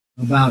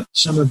about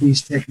some of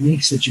these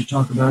techniques that you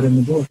talk about in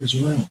the book as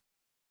well.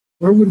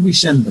 Where would we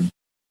send them?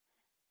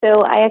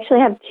 So I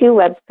actually have two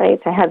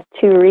websites. I have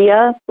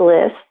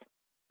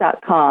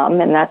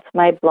TuriyaBliss.com, and that's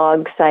my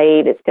blog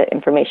site. It's got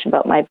information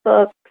about my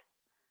books.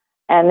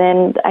 And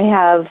then I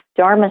have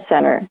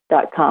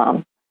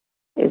dharmacenter.com,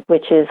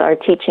 which is our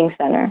teaching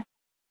center.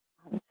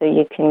 So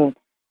you can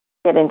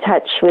get in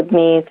touch with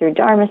me through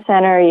Dharma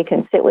Center. You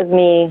can sit with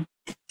me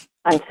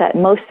on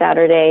most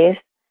Saturdays.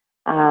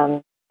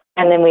 And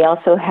then we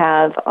also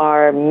have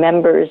our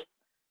members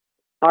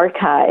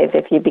archive.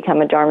 If you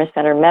become a Dharma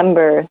Center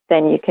member,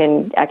 then you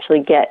can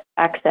actually get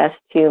access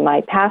to my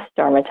past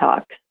Dharma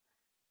talks.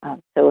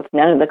 So if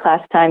none of the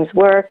class times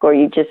work, or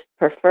you just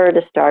prefer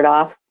to start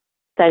off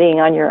studying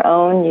on your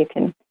own, you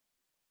can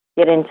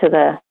get into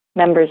the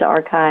members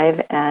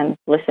archive and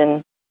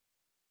listen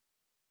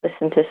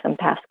to some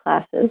past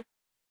classes.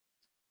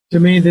 To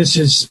me, this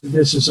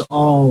is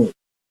all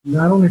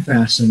not only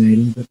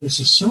fascinating, but this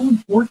is so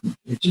important.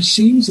 It just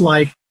seems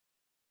like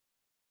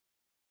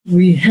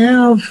we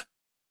have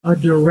a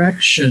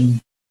direction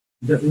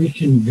that we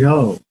can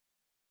go,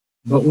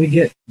 but we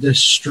get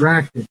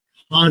distracted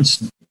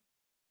constantly.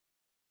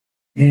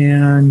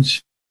 And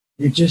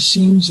it just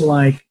seems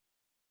like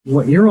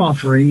what you're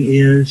offering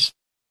is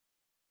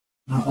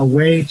a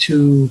way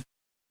to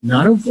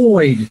not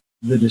avoid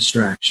the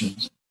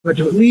distractions, but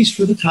to, at least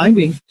for the time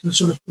being, to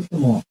sort of put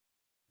them off.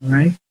 All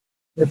right?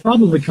 They'll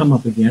probably come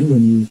up again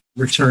when you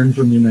return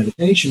from your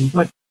meditation,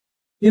 but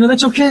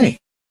that's okay.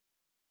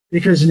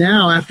 Because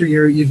now, after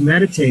you've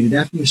meditated,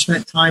 after you've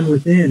spent time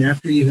within,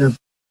 after you have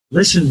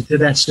listened to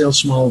that still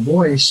small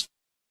voice,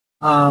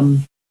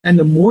 and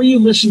the more you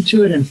listen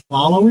to it and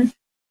follow it,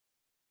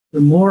 the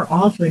more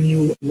often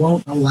you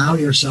won't allow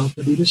yourself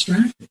to be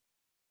distracted.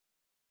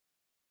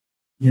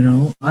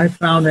 I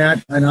found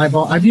that, and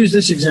I've used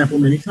this example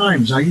many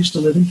times. I used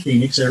to live in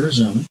Phoenix,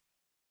 Arizona,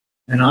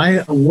 and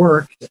I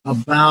worked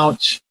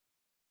about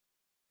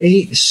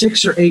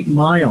 6 or 8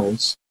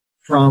 miles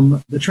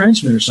from the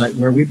transmitter site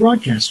where we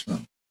broadcast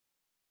from.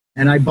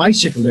 And I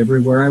bicycled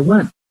everywhere I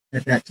went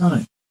at that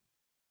time.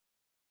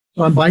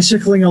 So I'm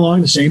bicycling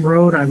along the same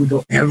road. I would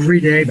go every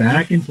day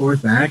back and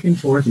forth,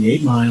 the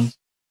 8 miles.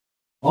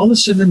 All of a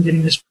sudden, I'm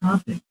getting this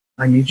prompting.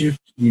 You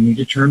need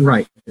to turn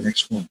right at the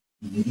next corner.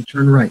 You need to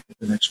turn right at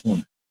the next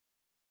corner.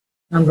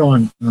 I'm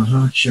going,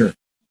 sure.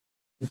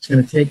 It's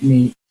going to take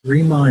me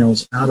 3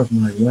 miles out of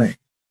my way.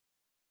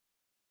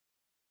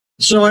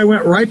 So I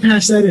went right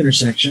past that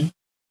intersection.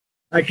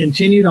 I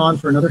continued on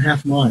for another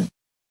half mile.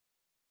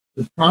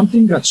 The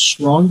prompting got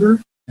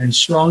stronger and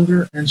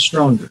stronger and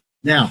stronger.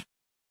 Now,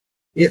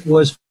 it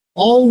was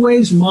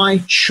always my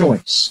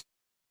choice.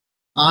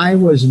 I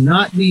was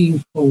not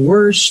being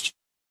coerced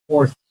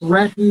or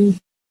threatened.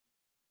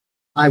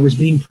 I was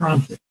being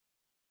prompted.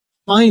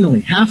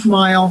 Finally, half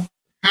mile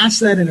past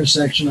that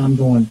intersection, I'm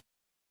going,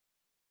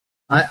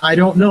 I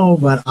don't know,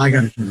 but I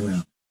got to turn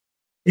around.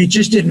 It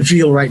just didn't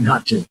feel right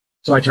not to.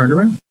 So I turned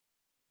around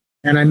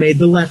and I made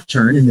the left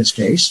turn in this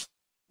case.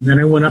 And then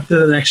I went up to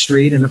the next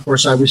street. And of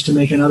course, I was to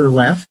make another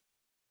left.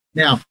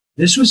 Now,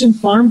 this was in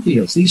farm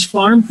fields. These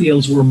farm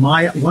fields were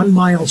 1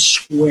 mile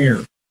square.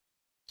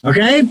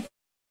 Okay?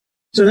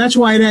 So that's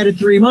why it added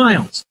 3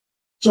 miles.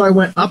 So I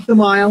went up the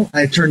mile,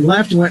 I turned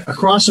left, went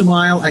across a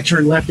mile, I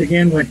turned left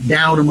again, went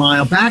down a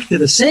mile, back to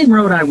the same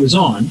road I was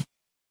on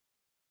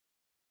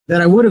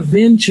that I would have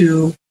been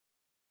to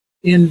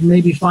in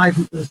maybe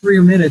 3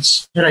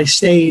 minutes had I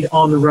stayed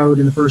on the road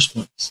in the first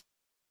place.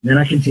 Then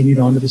I continued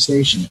on to the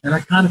station. And I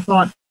kind of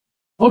thought,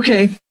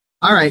 okay,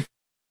 all right,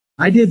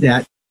 I did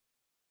that.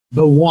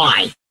 But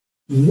why?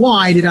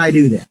 Why did I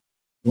do that?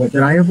 What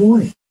did I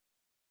avoid?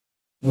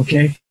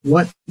 Okay,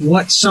 what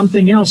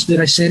something else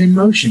did I set in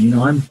motion? You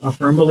know, I'm a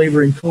firm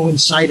believer in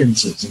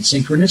coincidences and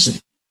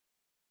synchronicity.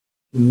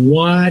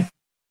 What,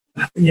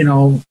 you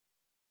know,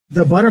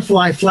 the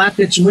butterfly flapped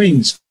its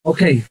wings.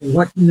 Okay,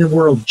 what in the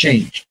world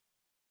changed?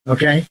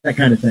 Okay, that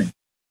kind of thing.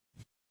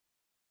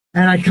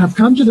 And I've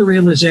come to the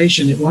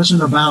realization it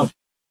wasn't about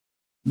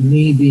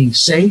me being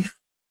safe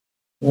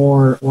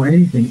or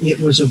anything. It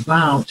was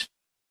about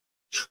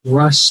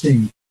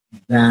trusting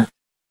that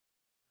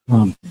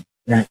prompting,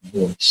 that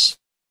voice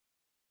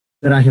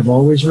that I have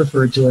always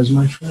referred to as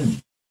my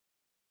friend.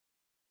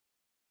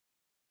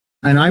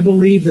 And I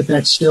believe that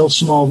that still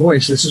small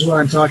voice, this is what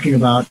I'm talking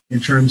about in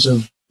terms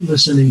of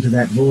listening to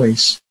that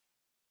voice,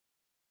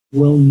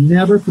 will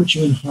never put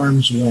you in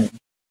harm's way.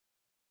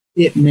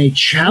 It may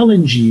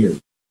challenge you,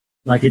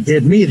 like it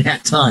did me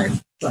that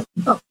time, like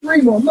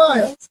 3 more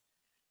miles.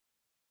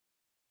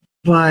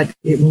 But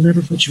it will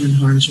never put you in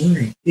harm's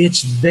way.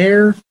 It's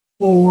there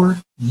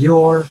for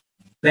your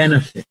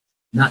benefit,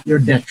 not your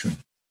detriment.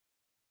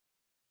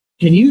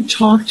 Can you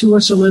talk to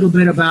us a little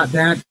bit about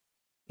that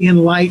in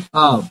light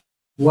of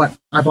what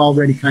I've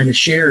already kind of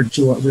shared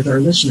with our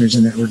listeners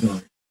in that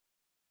regard?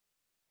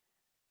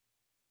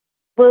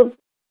 Well,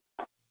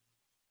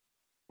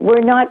 we're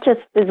not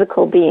just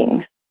physical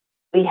beings.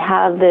 We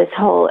have this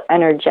whole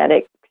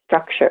energetic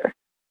structure,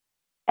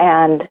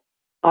 and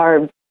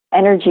our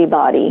energy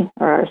body,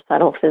 or our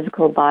subtle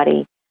physical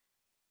body,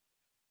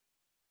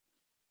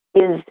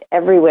 is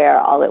everywhere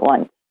all at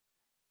once.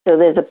 So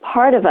there's a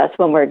part of us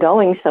when we're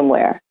going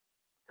somewhere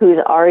who's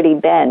already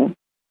been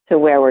to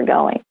where we're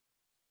going.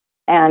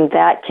 And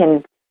that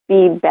can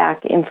feed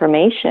back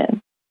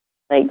information.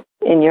 Like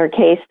in your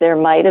case, there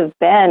might have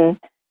been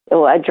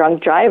a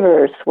drunk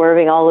driver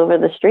swerving all over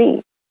the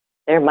street.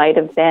 There might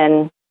have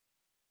been,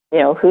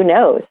 who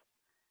knows,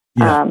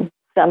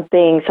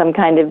 some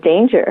kind of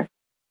danger.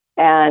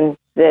 And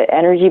the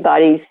energy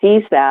body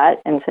sees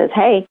that and says,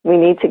 hey, we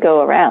need to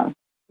go around.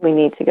 We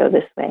need to go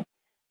this way.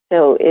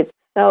 So it's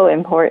so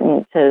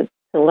important to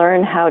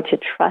learn how to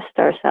trust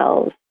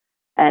ourselves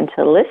and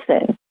to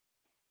listen,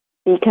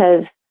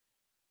 because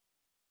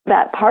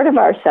that part of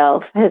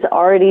ourself has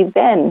already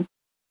been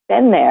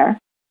there,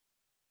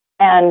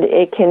 and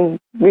it can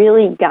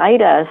really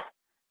guide us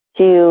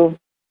to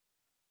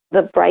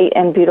the bright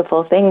and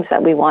beautiful things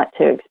that we want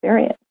to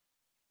experience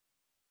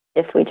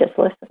if we just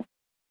listen.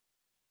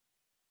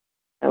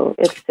 So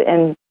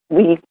and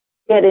we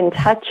get in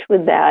touch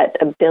with that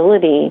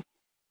ability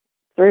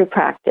through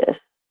practice,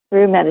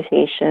 through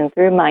meditation,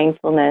 through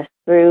mindfulness,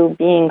 through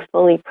being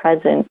fully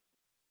present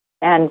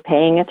and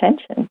paying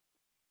attention.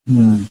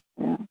 Mm.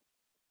 Yeah.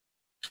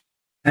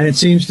 And it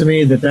seems to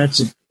me that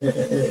that's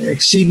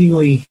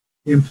exceedingly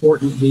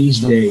important these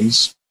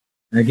days.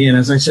 Again,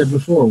 as I said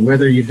before,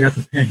 whether you've got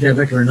the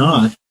pandemic or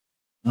not,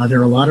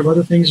 there are a lot of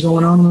other things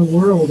going on in the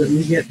world that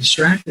we get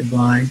distracted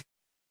by.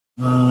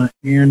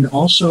 And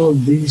also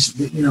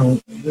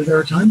there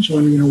are times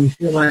when, we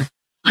feel like,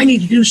 I need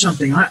to do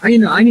something. I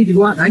need to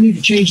go out and I need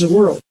to change the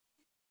world.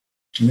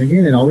 And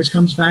again, it always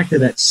comes back to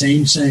that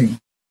same saying,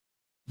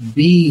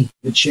 be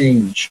the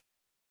change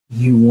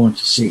you want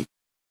to see.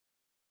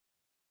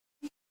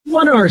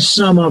 What are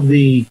some of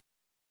the,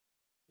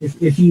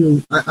 if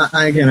you,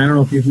 again, I don't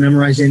know if you've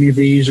memorized any of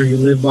these or you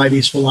live by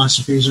these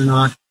philosophies or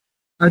not.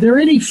 Are there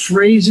any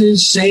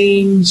phrases,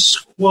 sayings,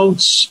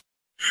 quotes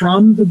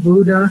from the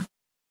Buddha,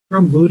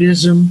 from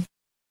Buddhism,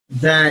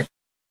 that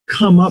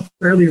come up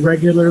fairly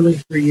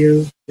regularly for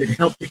you that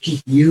help to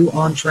keep you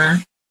on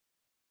track?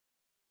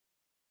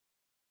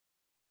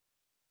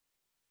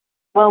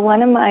 Well,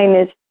 one of mine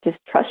is just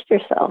trust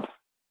yourself.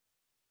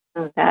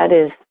 So that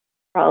is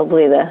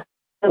probably the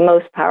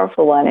most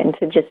powerful one, and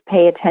to just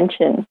pay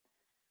attention.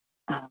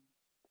 Like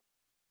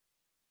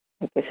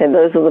I said,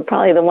 those are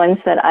probably the ones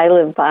that I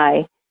live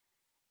by.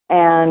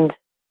 And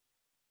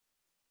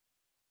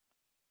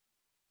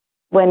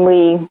when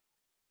we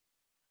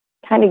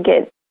kind of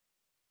get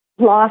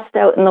lost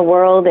out in the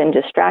world and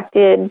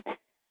distracted,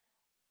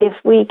 if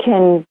we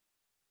can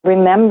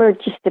remember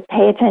just to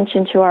pay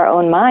attention to our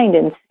own mind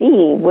and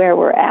see where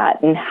we're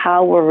at and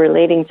how we're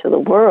relating to the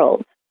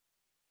world,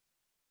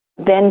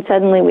 then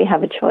suddenly we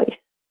have a choice.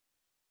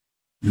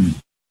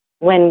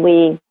 When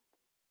we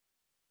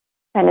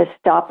kind of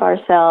stop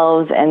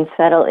ourselves and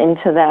settle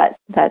into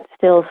that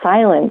still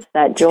silence,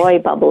 that joy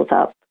bubbles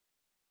up.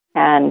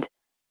 And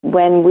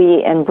when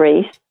we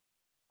embrace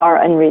our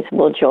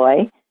unreasonable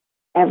joy,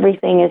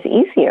 everything is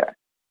easier.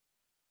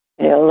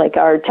 Like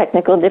our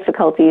technical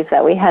difficulties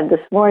that we had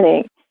this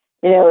morning,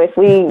 if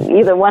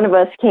either one of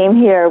us came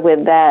here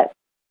with that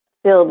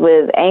filled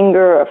with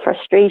anger or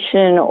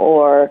frustration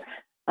or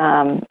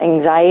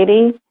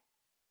anxiety,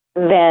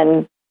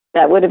 then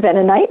that would have been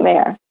a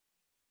nightmare.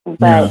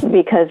 But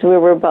because we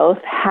were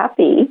both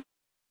happy,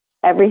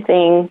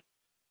 everything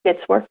gets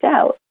worked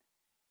out.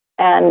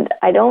 And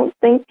I don't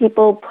think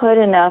people put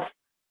enough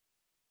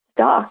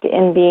stock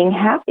in being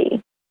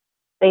happy.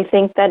 They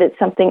think that it's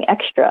something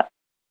extra.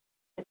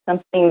 It's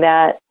something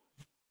that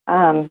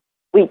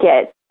we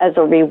get as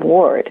a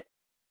reward.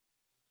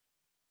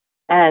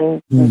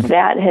 And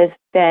that has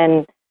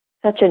been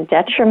such a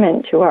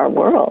detriment to our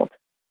world.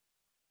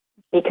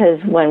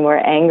 Because when we're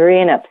angry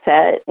and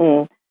upset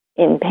and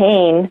in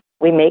pain,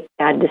 we make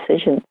bad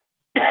decisions.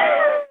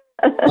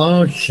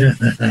 Oh,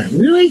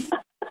 really?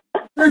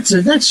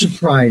 That's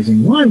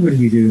surprising. Why would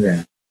we do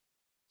that?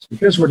 It's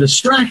because we're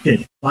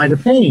distracted by the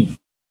pain.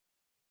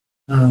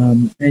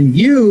 And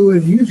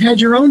you've had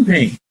your own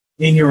pain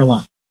in your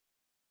life.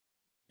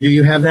 Do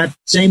you have that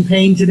same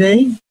pain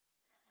today?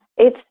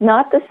 It's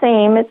not the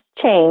same. It's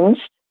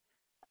changed.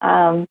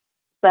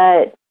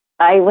 But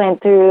I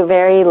went through a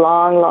very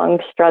long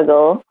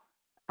struggle.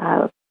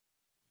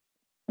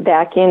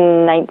 Back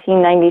in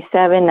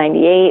 1997,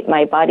 98,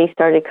 my body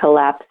started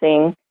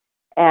collapsing,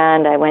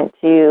 and I went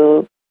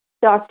to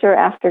doctor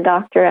after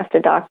doctor after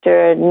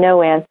doctor,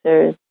 no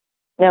answers,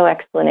 no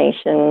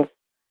explanations.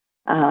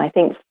 I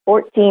think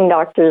 14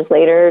 doctors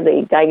later,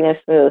 they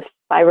diagnosed me with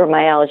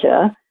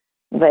fibromyalgia,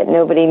 but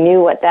nobody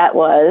knew what that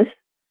was.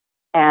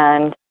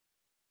 And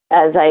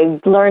as I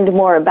learned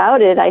more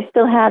about it, I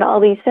still had all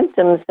these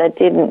symptoms that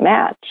didn't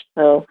match.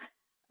 So,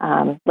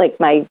 like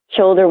my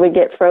shoulder would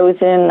get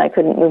frozen, I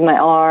couldn't move my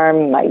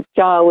arm, my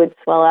jaw would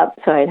swell up,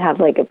 so I'd have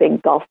like a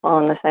big golf ball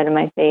on the side of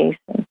my face.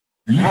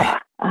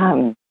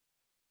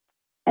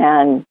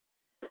 And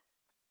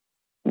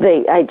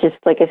I just,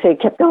 like I said,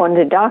 kept going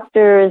to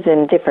doctors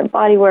and different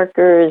body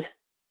workers,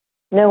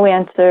 no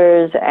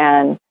answers,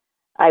 and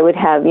I would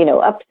have,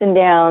 ups and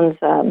downs.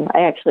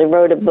 I actually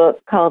wrote a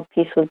book called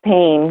Peace with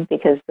Pain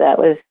because that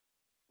was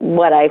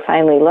what I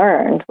finally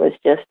learned, was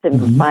just to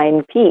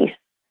find peace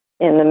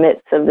in the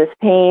midst of this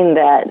pain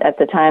that at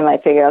the time I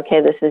figured,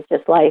 okay, this is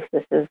just life.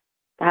 This is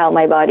how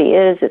my body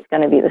is. It's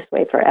going to be this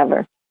way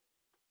forever.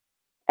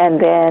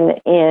 And then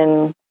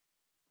I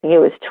think it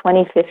was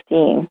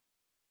 2015,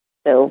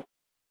 so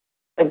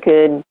a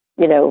good,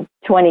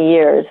 20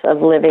 years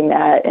of living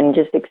that and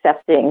just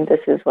accepting this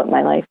is what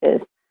my life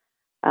is.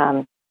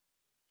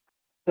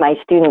 My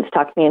students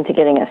talked me into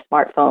getting a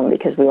smartphone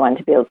because we wanted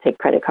to be able to take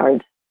credit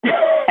cards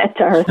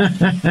at our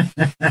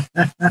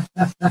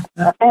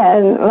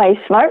and my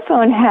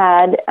smartphone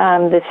had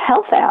this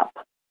health app.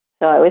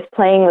 So I was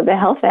playing with the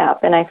health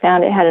app, and I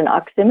found it had an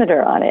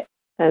oximeter on it,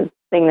 a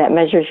thing that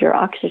measures your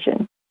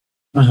oxygen.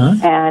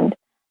 And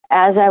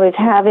as I was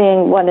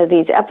having one of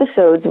these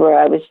episodes where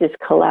I was just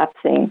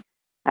collapsing,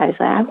 I was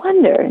like, I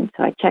wonder. And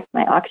so I checked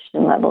my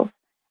oxygen levels,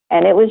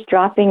 and it was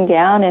dropping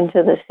down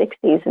into the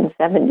 60s and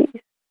 70s.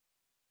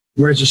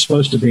 Where's it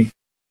supposed to be?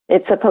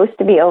 It's supposed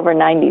to be over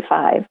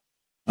 95.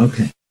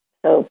 Okay.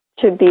 So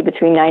it should be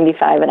between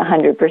 95 and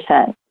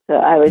 100%. So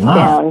I was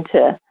down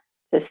to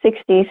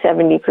 60,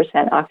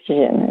 70%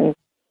 oxygen. And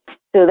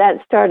so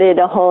that started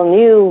a whole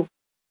new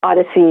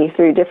odyssey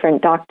through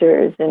different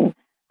doctors. And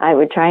I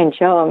would try and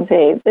show them,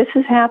 say, this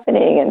is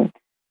happening. And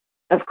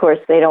of course,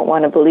 they don't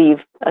want to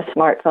believe a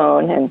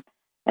smartphone.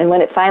 And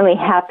when it finally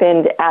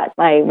happened at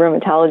my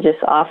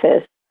rheumatologist's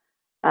office,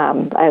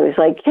 I was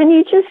like, can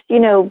you just,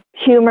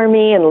 humor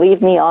me and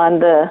leave me on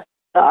the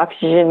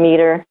oxygen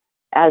meter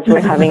as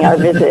we're having our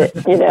visit,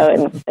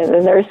 and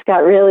the nurse got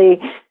really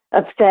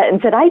upset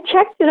and said, I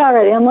checked it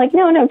already. I'm like,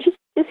 no, just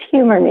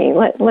humor me.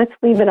 Let's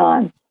leave it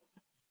on.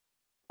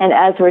 And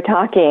as we're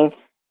talking,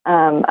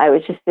 I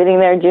was just sitting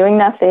there doing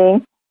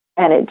nothing,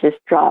 and it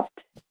just dropped.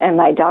 And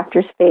my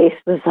doctor's face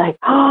was like,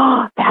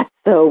 oh, that's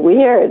so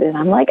weird. And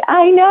I'm like,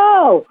 I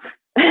know.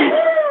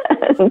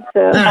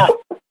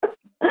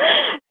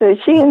 So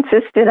she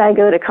insisted I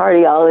go to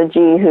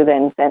cardiology, who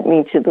then sent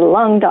me to the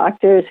lung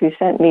doctors, who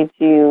sent me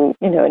to,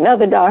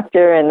 another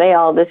doctor, and they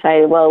all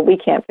decided, well, we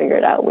can't figure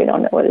it out. We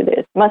don't know what it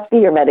is. Must be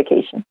your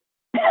medication.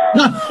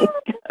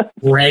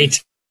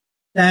 Great.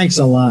 Thanks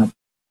a lot.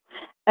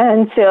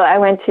 And so I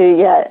went to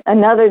yet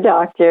another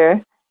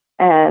doctor,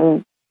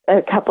 and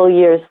a couple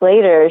years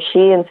later,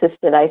 she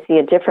insisted I see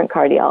a different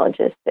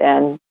cardiologist.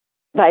 And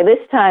by this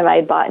time,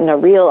 I'd bought a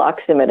real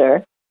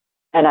oximeter,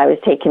 and I was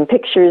taking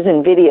pictures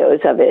and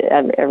videos of it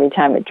every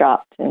time it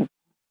dropped. And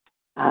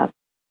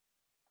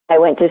I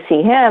went to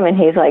see him, and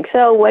he's like,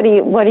 so what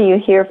are you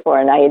here for?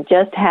 And I had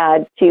just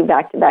had 2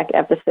 back-to-back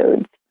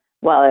episodes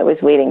while I was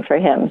waiting for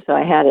him. So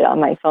I had it on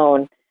my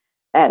phone,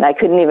 and I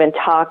couldn't even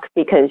talk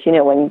because,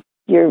 when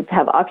you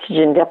have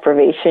oxygen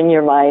deprivation,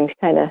 your mind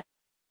kind of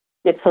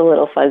gets a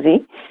little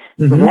fuzzy.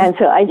 Mm-hmm. And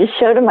so I just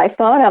showed him my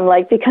phone. I'm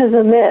like, because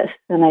of this.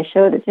 And I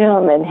showed it to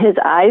him, and his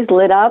eyes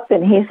lit up,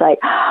 and he's like,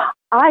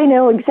 I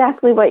know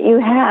exactly what you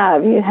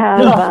have. You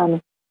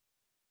have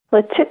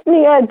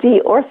Platitnia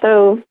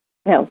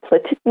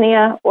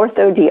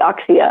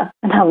orthodeoxia.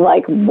 And I'm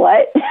like,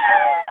 what?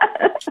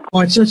 Oh,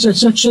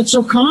 it's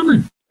so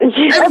common.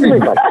 Exactly.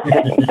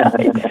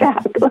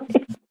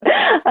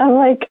 I'm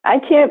like, I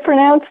can't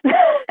pronounce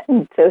that.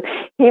 And so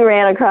he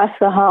ran across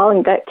the hall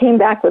and came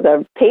back with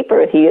a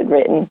paper he had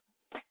written.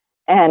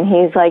 And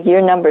he's like,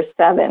 you're number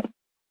 7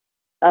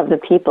 of the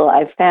people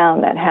I've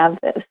found that have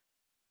this.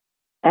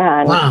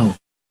 And wow.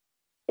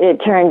 It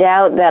turned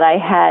out that I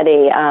had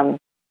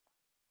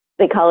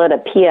they call it a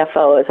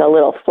PFO, it's a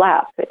little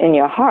flap in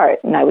your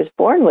heart. And I was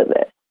born with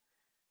this.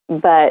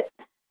 But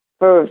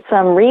for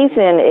some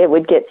reason, it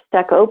would get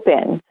stuck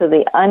open. So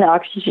the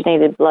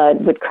unoxygenated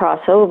blood would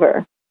cross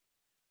over.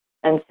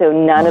 And so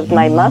none of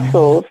my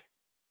muscles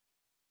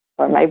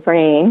or my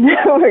brain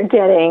were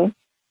getting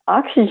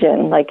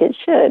oxygen like it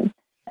should.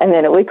 And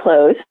then it would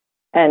close,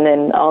 and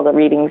then all the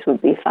readings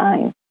would be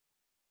fine.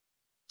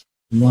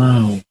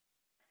 Wow.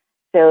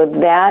 So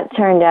that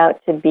turned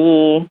out to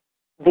be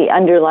the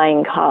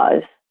underlying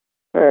cause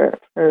for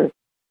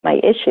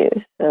my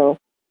issues. So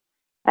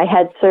I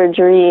had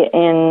surgery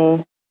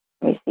in,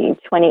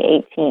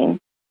 2018,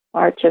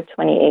 March of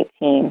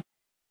 2018.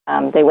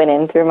 They went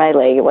in through my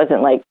leg. It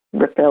wasn't like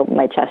ripping open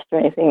my chest or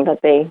anything,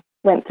 but they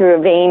went through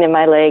a vein in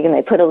my leg, and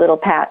they put a little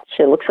patch.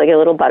 It looks like a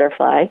little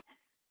butterfly.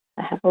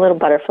 I have a little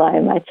butterfly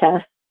in my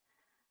chest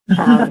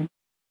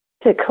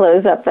to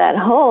close up that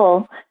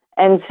hole.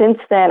 And since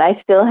then, I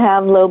still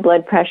have low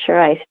blood pressure.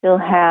 I still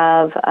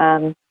have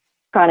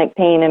chronic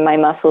pain in my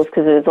muscles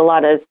because there's a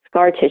lot of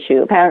scar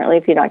tissue. Apparently,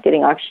 if you're not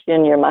getting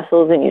oxygen in your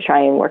muscles and you try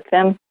and work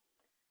them,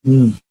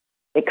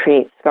 it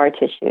creates scar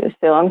tissue.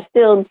 So I'm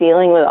still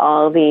dealing with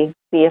all the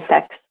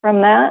effects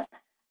from that,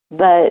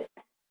 but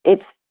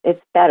it's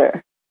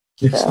better.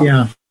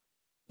 Yeah.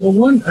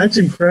 Well, that's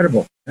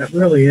incredible. That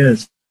really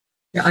is.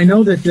 Yeah, I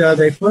know that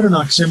they put an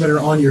oximeter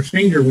on your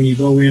finger when you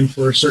go in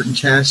for certain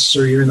tests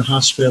or you're in the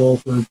hospital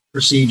for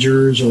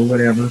procedures or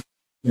whatever.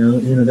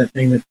 You know that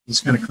thing that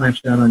just kind of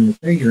clamps down on your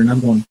finger. And I'm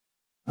going,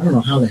 I don't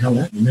know how the hell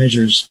that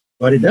measures,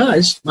 but it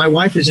does. My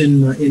wife is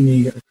in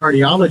the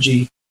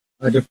cardiology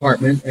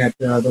department at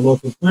the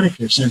local clinic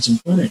here, Sensen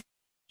Clinic.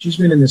 She's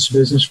been in this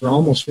business for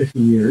almost 50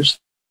 years.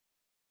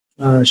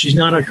 She's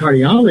not a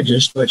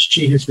cardiologist, but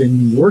she has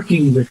been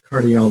working with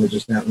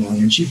cardiologists that long,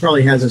 and she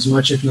probably has as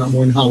much, if not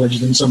more, knowledge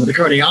than some of the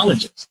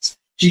cardiologists.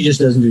 She just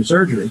doesn't do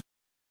surgery.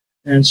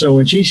 And so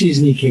when she sees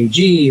an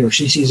EKG or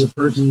she sees a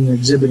person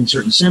exhibiting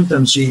certain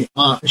symptoms, she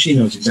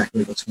knows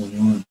exactly what's going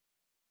on.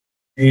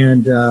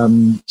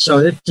 And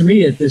so to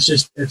me, it's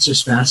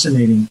just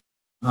fascinating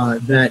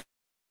that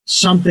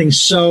something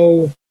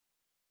so,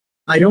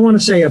 I don't want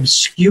to say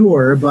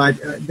obscure, but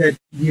that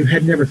you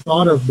had never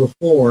thought of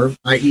before,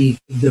 i.e.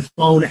 the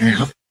phone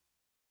app.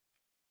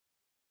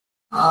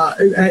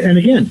 And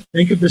again,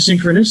 think of the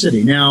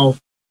synchronicity. Now,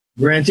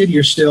 granted,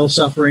 you're still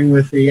suffering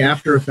with the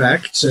after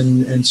effects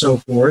and so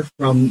forth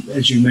from,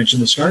 as you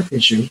mentioned, the scar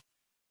tissue.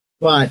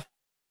 But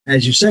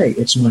as you say,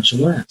 it's much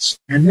less.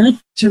 And that,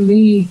 to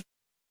me,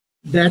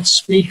 that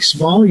speaks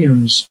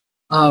volumes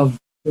of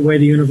the way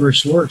the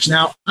universe works.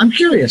 Now, I'm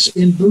curious,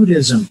 in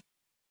Buddhism,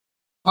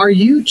 are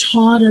you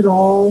taught at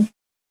all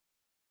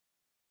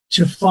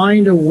to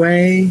find a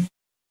way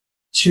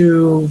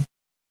to,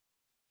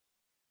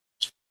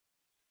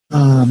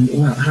 how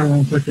do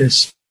I put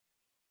this,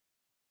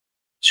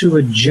 to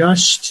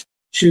adjust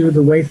to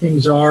the way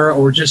things are,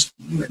 or just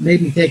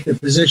maybe take the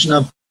position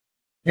of,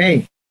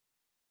 hey,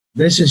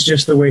 this is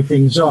just the way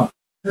things are?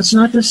 That's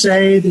not to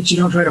say that you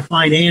don't try to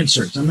find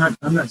answers. I'm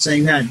not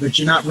saying that, but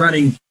you're not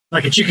running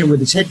like a chicken with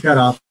its head cut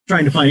off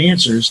trying to find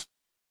answers.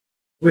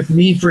 With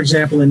me, for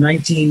example, in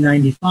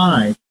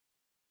 1995,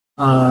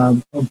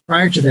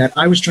 prior to that,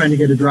 I was trying to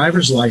get a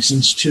driver's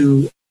license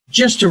to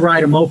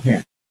ride a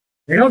moped.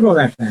 They don't go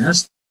that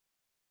fast.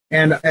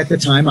 And at the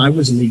time, I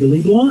was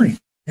legally blind,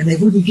 and they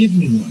wouldn't give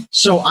me one.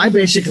 So I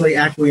basically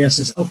acquiesced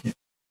as, okay,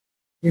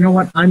 you know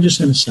what? I'm just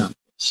going to stop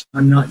this.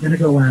 I'm not going to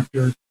go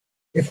after.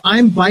 If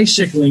I'm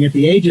bicycling at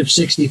the age of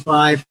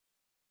 65,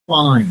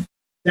 fine.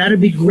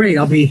 That'd be great.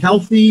 I'll be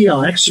healthy.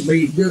 I'll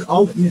exercise.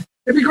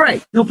 It'd be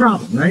great. No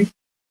problem, right?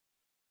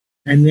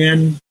 And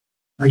then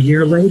a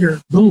year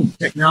later, boom,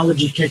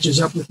 technology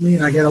catches up with me,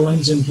 and I get a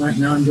lens implant.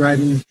 Now I'm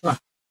driving a truck.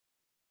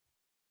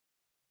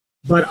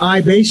 But I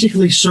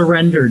basically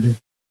surrendered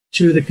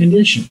to the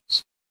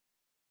conditions.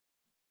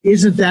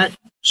 Isn't that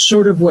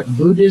sort of what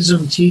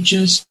Buddhism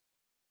teaches?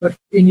 But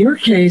in your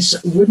case,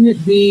 wouldn't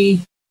it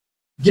be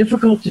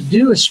difficult to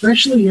do,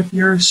 especially if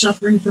you're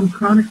suffering from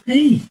chronic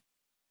pain?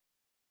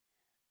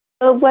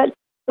 Well, what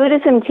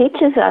Buddhism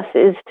teaches us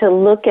is to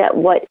look at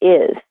what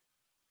is.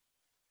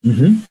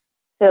 Mm-hmm.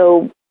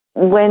 So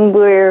when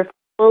we're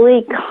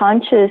fully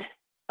conscious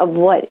of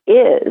what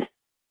is,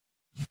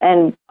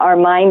 and our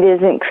mind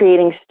isn't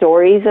creating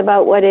stories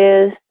about what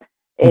is,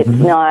 it's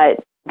not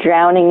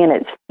drowning in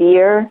its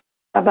fear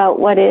about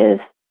what is,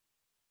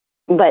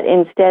 but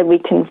instead we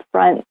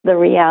confront the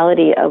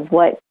reality of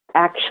what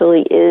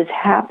actually is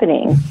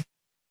happening.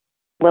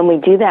 When we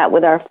do that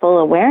with our full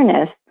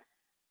awareness,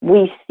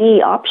 we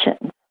see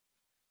options.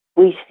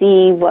 We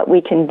see what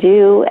we can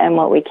do and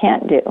what we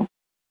can't do.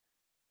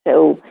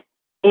 So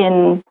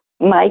in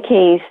my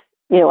case,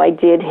 I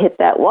did hit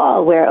that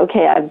wall where,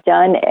 okay, I've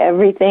done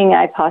everything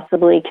I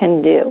possibly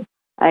can do.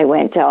 I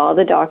went to all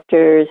the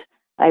doctors.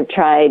 I've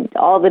tried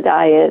all the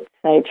diets.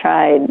 I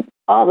tried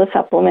all the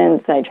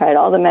supplements. I tried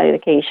all the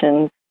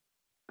medications.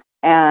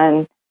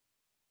 And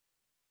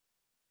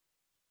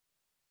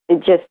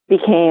it just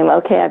became,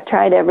 okay, I've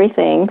tried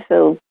everything,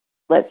 so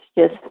let's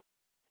just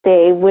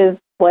stay with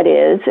what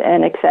is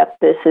and accept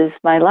this is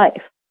my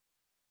life.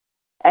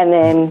 And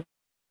then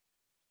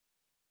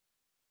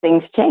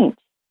things change.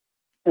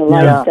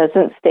 Life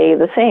doesn't stay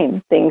the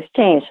same. Things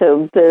change.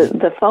 So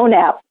the phone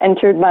app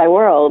entered my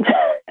world,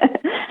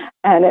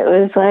 and it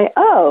was like,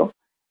 oh.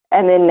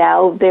 And then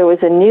now there was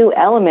a new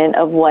element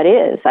of what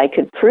is. I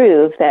could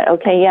prove that,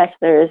 okay, yes,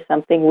 there is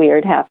something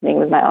weird happening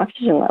with my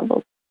oxygen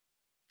levels.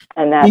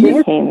 And that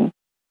became...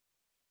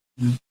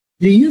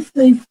 Do you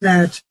think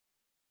that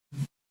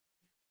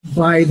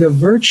by the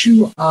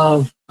virtue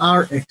of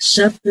our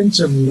acceptance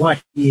of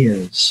what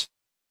is,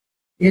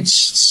 it's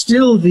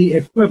still the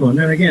equivalent,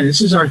 and again,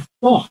 this is our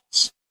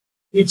thoughts,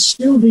 it's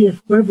still the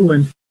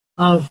equivalent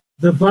of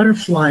the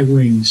butterfly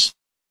wings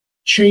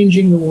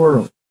changing the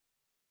world?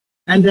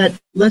 And that,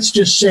 let's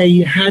just say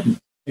you hadn't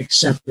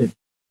accepted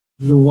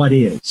the what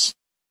is,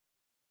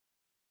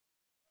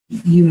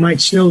 you might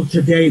still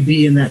today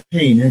be in that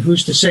pain. And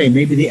who's to say,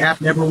 maybe the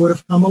app never would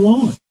have come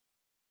along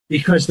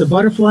because the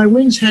butterfly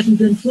wings hadn't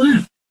been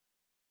flapped.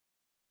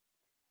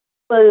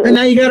 And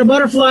now you got a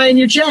butterfly in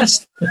your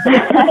chest.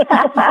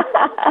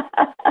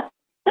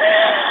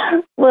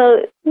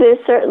 Well, there's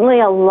certainly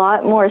a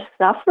lot more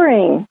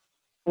suffering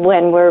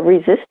when we're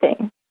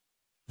resisting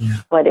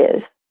what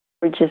is.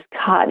 We're just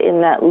caught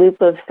in that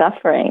loop of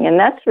suffering. And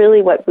that's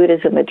really what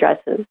Buddhism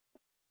addresses,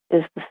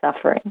 is the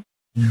suffering.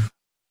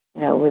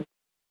 Yeah. With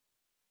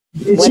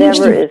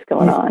whatever is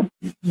going on.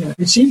 Yeah,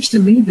 it seems to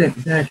me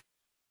that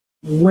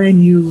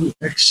when you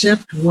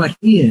accept what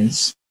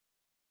is,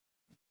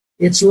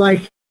 it's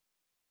like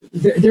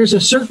there's a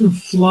certain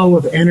flow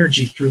of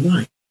energy through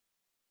life.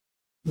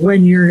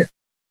 When you're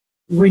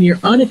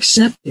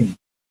unaccepting,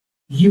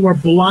 you are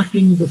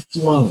blocking the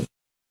flow.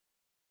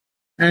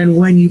 And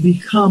when you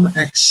become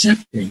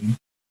accepting,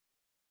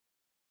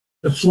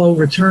 the flow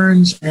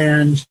returns,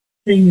 and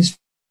things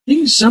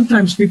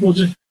sometimes people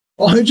just,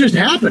 it just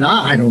happened.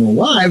 I don't know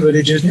why, but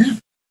it just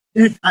happened.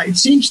 It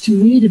seems to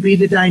me to be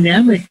the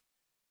dynamic.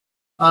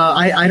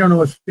 I don't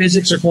know if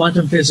physics or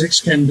quantum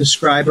physics can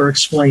describe or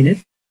explain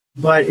it,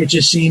 but it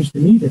just seems to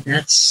me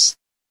that's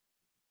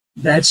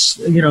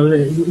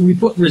we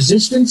put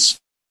resistance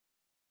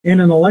in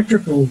an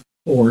electrical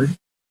cord,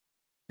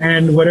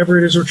 and whatever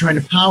it is we're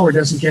trying to power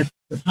doesn't get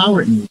the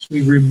power it needs.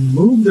 We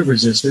remove the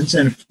resistance,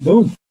 and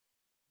boom.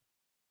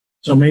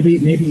 So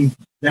maybe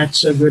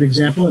that's a good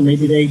example, and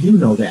maybe they do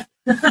know that.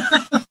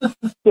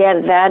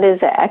 Yeah, that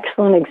is an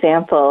excellent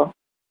example,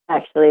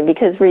 actually,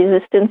 because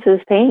resistance is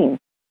pain.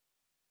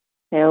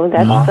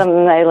 That's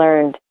something I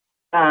learned.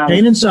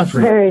 Pain and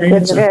suffering.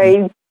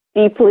 Very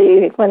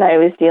deeply when I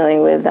was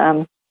dealing with,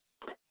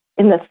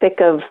 in the thick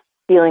of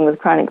dealing with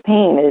chronic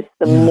pain, is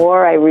the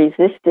more I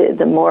resisted,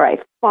 the more I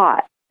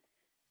fought,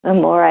 the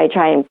more I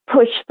try and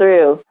push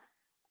through,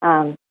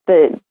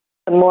 the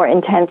more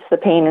intense the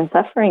pain and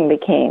suffering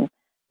became.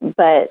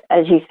 But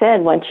as you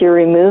said, once you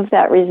remove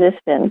that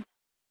resistance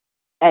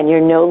and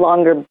you're no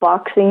longer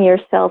boxing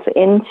yourself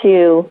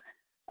into,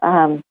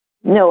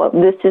 no,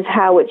 this is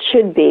how it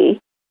should be,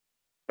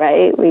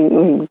 right?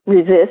 We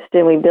resist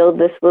and we build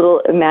this little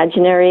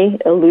imaginary,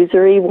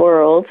 illusory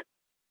world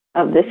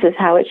of this is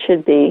how it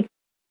should be.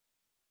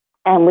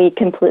 And we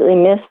completely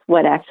miss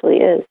what actually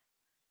is.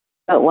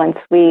 But once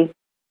we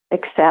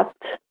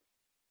accept,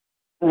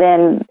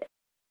 then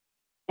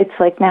it's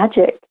like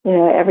magic.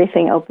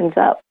 Everything opens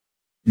up.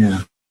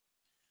 Yeah.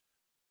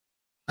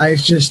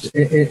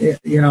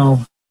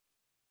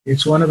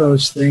 It's one of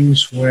those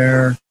things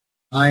where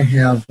I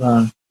have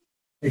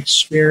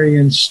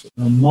experienced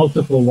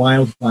multiple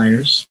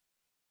wildfires.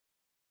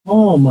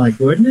 Oh my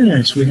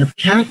goodness, we have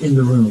cat in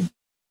the room.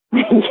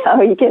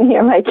 Yeah, you can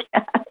hear my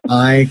cat.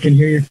 I can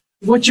hear you.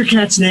 What's your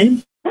cat's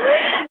name?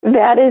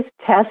 That is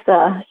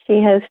Tessa.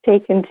 She has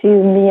taken to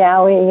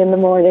meowing in the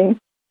morning.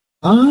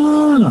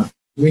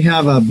 We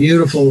have a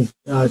beautiful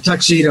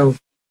tuxedo.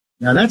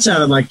 Now that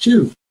sounded like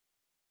two.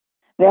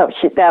 No,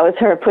 that was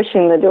her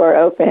pushing the door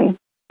open.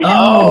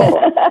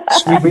 Oh,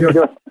 sweet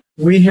girl.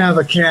 We have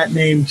a cat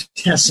named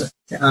Tess.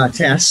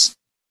 That's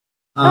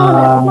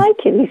my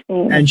kitty's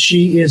name. And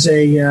she is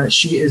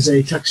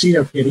a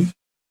tuxedo kitty,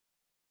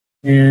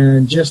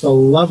 and just the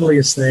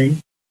loveliest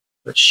thing.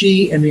 But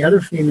she and the other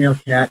female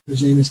cat,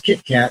 whose name is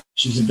Kit Kat,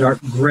 she's a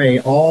dark gray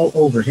all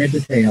over, head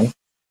to tail.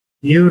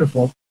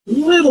 Beautiful.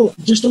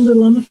 Just a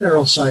little on the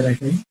feral side, I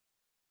think.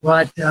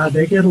 But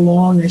they get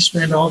along. They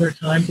spend all their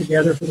time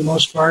together for the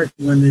most part.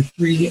 When the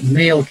three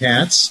male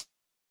cats,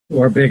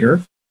 who are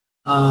bigger,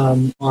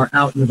 are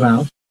out and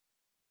about.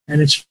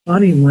 And it's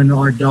funny when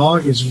our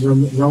dog is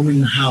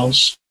roaming the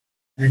house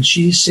and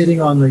she's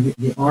sitting on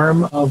the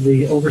arm of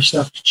the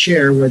overstuffed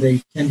chair where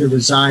they tend to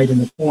reside in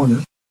the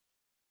corner.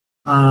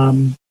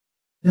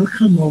 He'll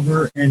come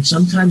over and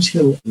sometimes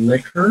he'll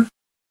lick her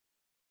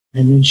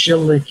and then she'll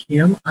lick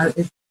him.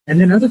 And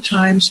then other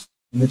times,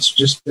 and it's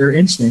just their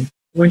instinct,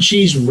 when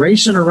she's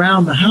racing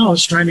around the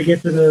house trying to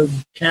get to the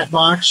cat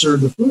box or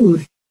the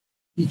food,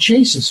 he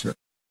chases her.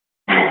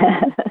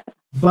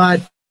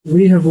 But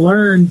we have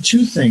learned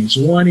two things.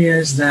 One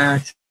is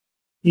that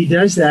he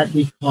does that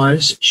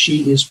because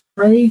she is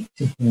prey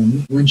to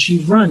him when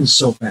she runs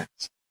so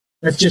fast.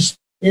 That's just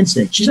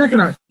instinct. He's not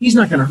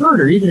gonna hurt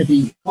her, even if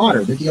he caught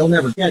her, but he'll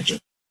never catch her.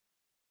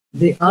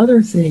 The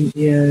other thing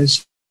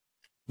is,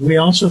 we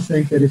also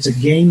think that it's a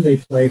game they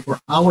play for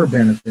our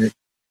benefit.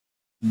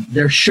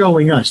 They're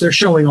showing us. They're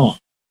showing off.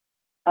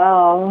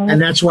 Oh.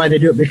 And that's why they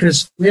do it,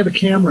 because we have a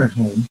camera at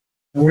home,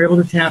 and we're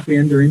able to tap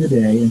in during the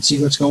day and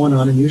see what's going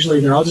on. And usually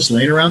they're all just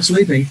laying around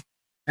sleeping,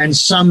 and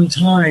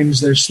sometimes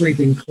they're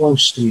sleeping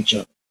close to each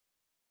other.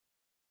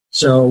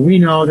 So we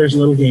know there's a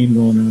little game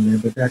going on there,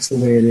 but that's the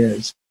way it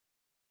is.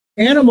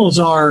 Animals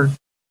are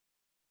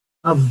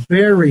a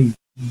very,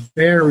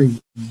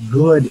 very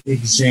good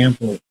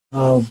example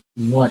of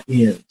what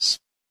is.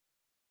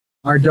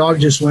 Our dog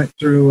just went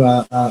through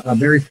a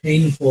very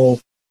painful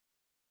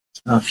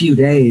few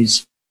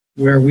days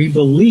where we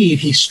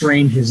believe he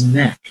strained his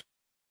neck.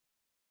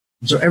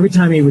 So every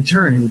time he would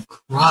turn, he would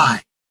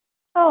cry.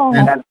 Oh.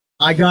 And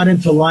I got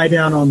him to lie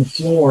down on the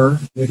floor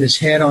with his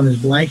head on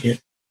his blanket,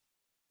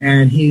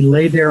 and he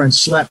lay there and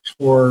slept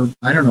for,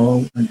 I don't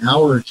know, an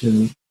hour or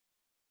two.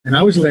 And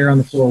I was there on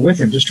the floor with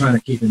him, just trying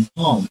to keep him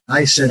calm.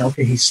 I said,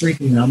 okay, he's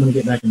sleeping now. I'm going to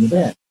get back into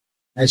bed.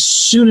 As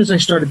soon as I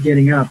started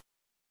getting up,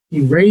 he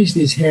raised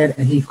his head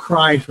and he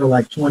cried for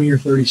like 20 or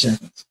 30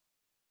 seconds.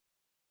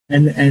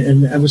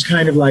 And I was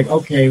kind of like,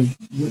 okay,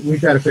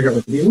 we've got to figure out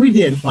what to do. We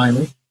did,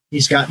 finally.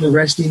 He's gotten the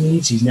rest he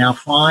needs. He's now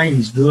fine.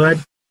 He's good.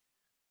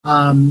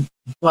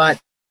 But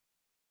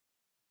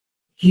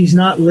he's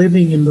not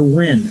living in the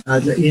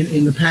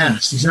in the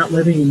past. He's not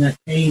living in that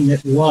pain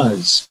that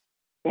was.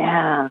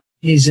 Yeah.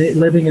 He's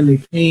living in the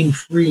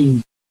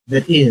pain-free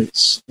that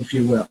is, if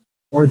you will,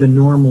 or the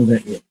normal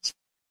that is.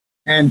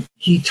 And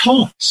he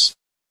talks.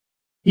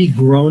 He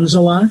groans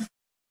a lot,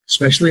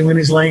 especially when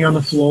he's laying on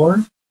the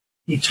floor.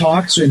 He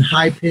talks in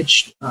high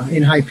pitches,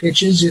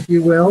 if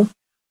you will,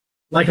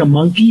 like a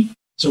monkey.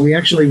 So we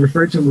actually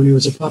referred to him when he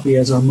was a puppy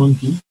as our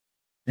monkey,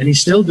 and he's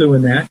still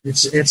doing that.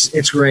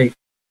 It's great.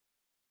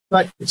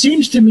 But it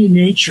seems to me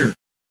nature,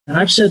 and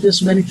I've said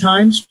this many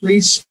times,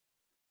 please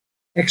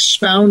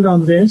expound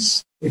on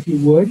this if you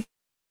would.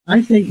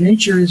 I think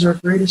nature is our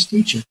greatest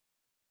teacher.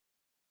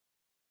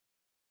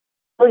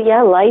 Well,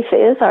 yeah, life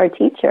is our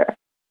teacher.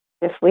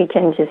 If we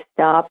can just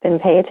stop and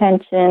pay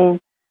attention,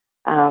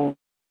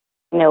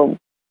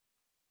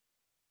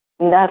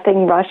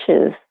 nothing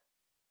rushes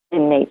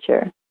in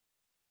nature.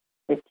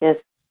 It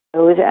just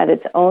goes at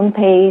its own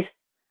pace.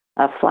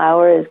 A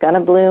flower is going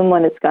to bloom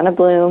when it's going to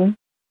bloom.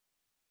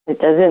 It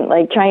doesn't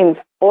try and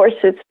force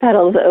its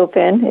petals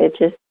open. It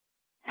just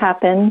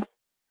happens.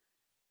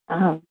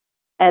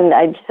 And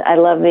I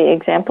love the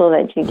example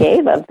that you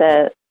gave of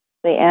the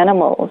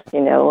animals,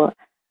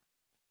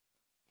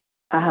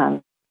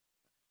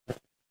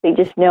 they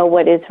just know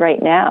what is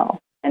right now,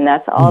 and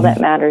that's all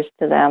that matters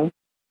to them.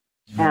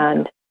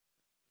 And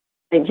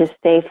they just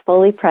stay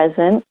fully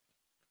present.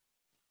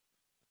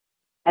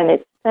 And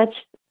it's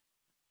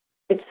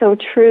so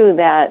true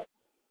that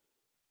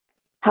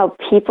how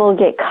people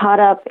get caught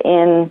up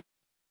in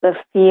the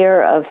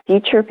fear of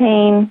future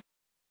pain,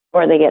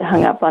 or they get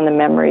hung up on the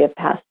memory of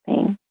past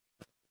pain.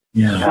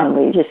 Yeah. And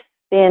we just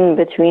spin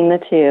between the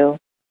two.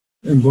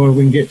 And boy,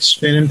 we can get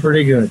spinning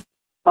pretty good.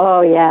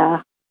 Oh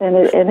yeah. And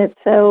it's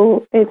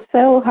so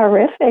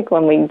horrific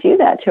when we do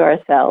that to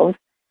ourselves.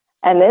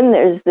 And then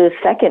there's the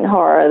second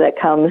horror that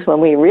comes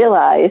when we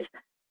realize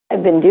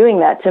I've been doing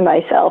that to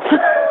myself.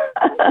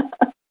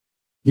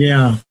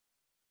 Yeah.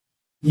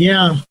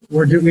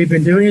 We've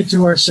been doing it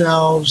to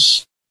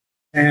ourselves,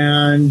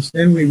 and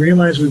then we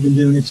realize we've been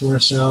doing it to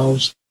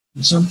ourselves.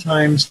 And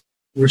sometimes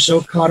we're so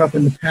caught up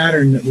in the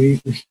pattern that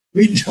we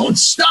don't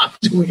stop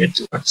doing it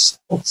to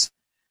ourselves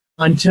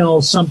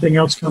until something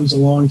else comes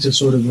along to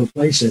sort of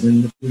replace it.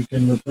 And if we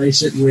can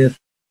replace it with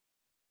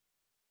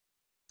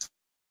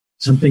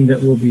something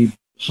that will be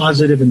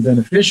positive and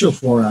beneficial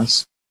for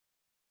us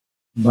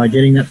by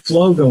getting that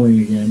flow going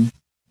again,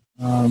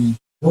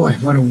 boy,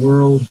 what a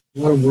world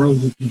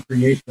we can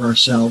create for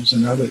ourselves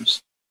and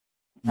others.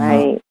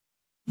 Right.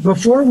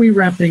 Before we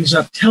wrap things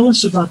up, tell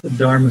us about the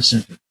Dharma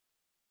Center.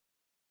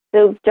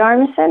 So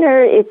Dharma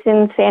Center, it's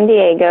in San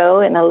Diego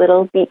in a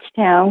little beach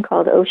town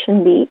called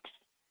Ocean Beach.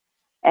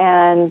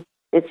 And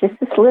it's just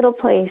this little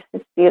place.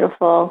 It's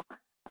beautiful.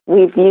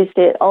 We've used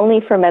it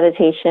only for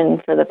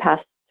meditation for the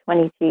past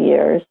 22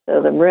 years.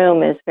 So the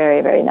room is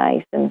very, very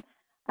nice. And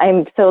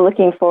I'm so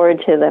looking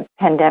forward to the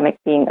pandemic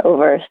being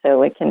over so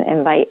we can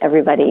invite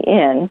everybody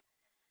in.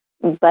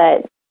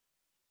 But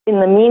in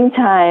the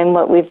meantime,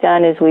 what we've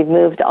done is we've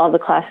moved all the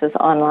classes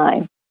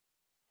online.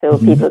 So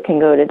people can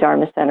go to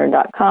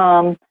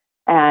dharmacenter.com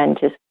and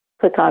just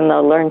click on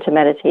the Learn to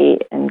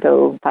Meditate and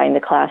go find the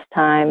class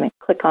time and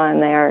click on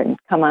there and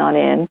come on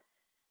in.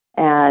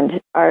 And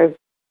our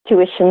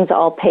tuitions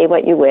all pay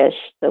what you wish.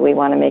 So we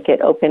want to make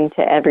it open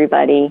to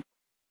everybody.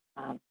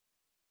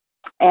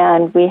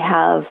 And we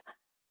have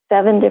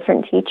 7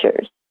 different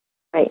teachers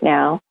right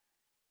now.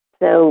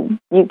 So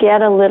you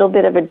get a little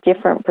bit of a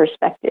different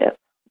perspective.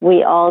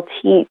 We all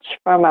teach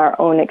from our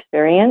own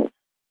experience.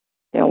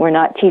 We're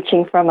not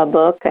teaching from a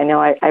book. I know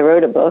I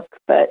wrote a book,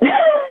 but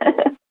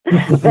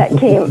that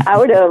came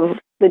out of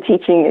the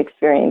teaching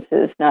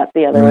experiences, not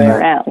the other way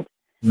around.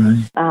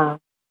 Right.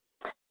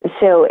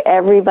 So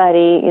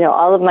everybody,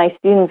 all of my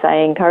students, I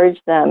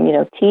encourage them,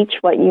 teach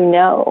what you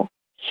know,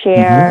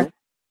 share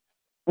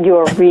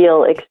your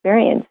real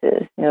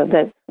experiences.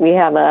 That we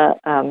have a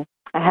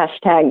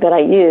hashtag that I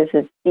use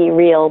is be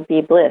real,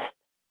 be bliss.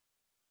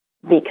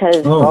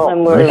 Because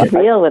when we're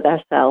real with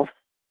ourselves,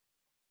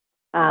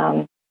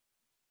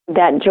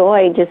 that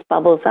joy just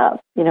bubbles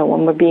up,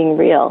 when we're being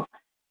real.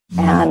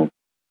 And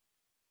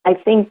I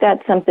think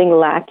that's something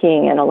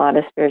lacking in a lot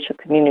of spiritual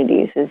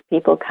communities is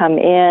people come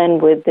in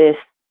with this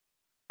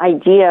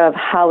idea of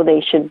how they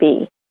should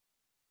be.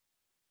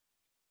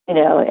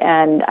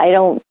 And I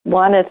don't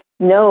want to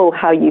know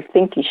how you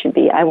think you should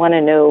be. I want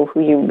to know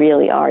who you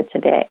really are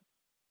today.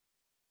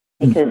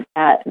 Because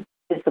that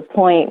is the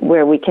point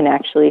where we can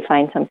actually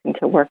find something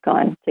to work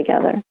on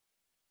together.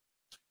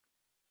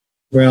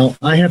 Well,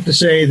 I have to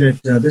say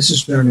that this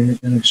has been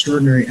an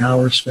extraordinary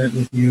hour spent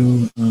with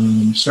you.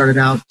 Started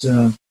out,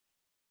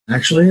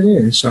 actually it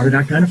is, started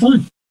out kind of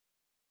fun.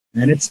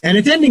 And it's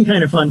ending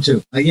kind of fun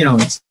too.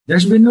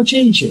 There's been no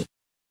change here.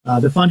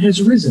 The fun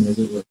has risen, as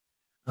it were.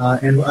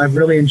 And I've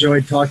really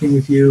enjoyed talking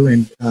with you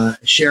and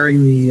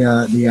sharing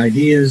the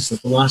ideas, the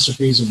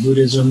philosophies of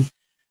Buddhism.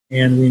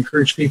 And we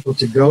encourage people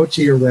to go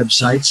to your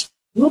websites.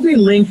 We'll be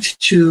linked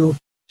to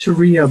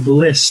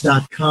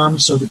TuriaBliss.com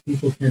so that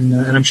people can,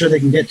 and I'm sure they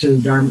can get to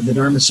the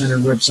Dharma Center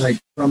website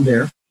from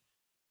there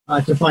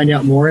to find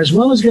out more, as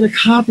well as get a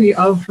copy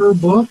of her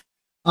book,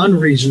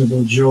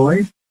 Unreasonable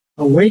Joy,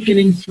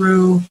 Awakening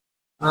Through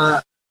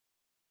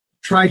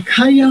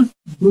Trikaya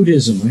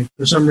Buddhism.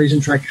 For some reason,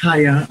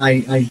 Trikaya,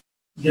 I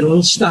get a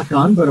little stuck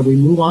on, but we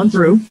move on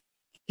through.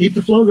 Keep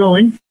the flow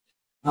going.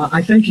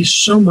 I thank you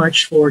so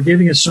much for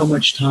giving us so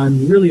much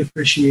time. Really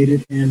appreciate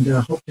it, and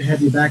hope to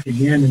have you back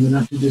again in the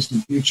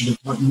not-too-distant future to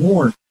talk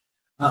more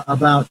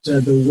about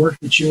the work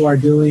that you are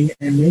doing,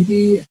 and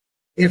maybe,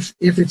 if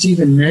it's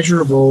even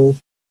measurable,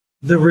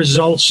 the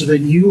results that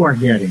you are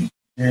getting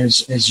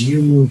as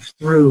you move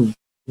through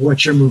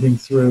what you're moving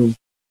through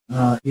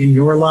in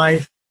your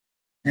life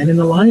and in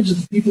the lives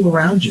of the people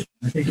around you.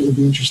 I think it would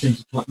be interesting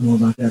to talk more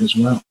about that as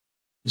well,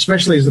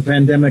 especially as the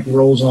pandemic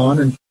rolls on,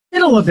 and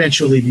it'll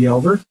eventually be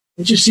over.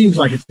 It just seems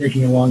like it's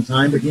taking a long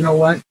time, but you know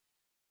what?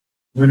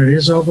 When it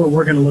is over,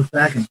 we're going to look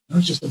back and,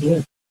 it's just a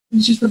blip.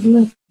 It's just a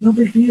blip. No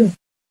big deal.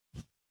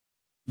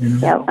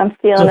 Yeah, I'm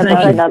feeling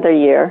about another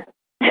year.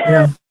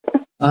 Yeah.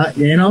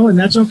 And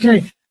that's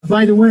okay.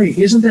 By the way,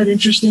 isn't that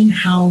interesting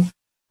how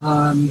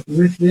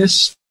with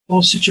this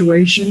whole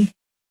situation,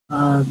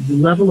 the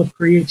level of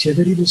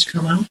creativity that's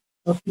come out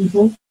of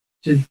people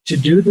to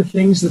do the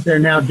things that they're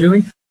now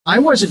doing? I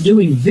wasn't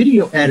doing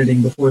video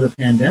editing before the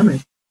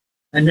pandemic.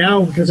 And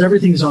now, because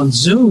everything's on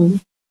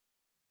Zoom,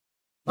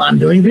 I'm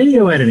doing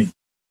video editing.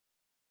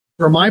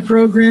 For my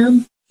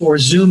program, for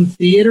Zoom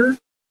Theater,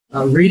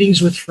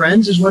 Readings with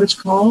Friends is what it's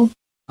called.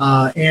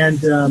 And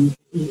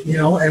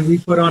we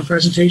put on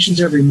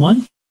presentations every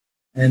month.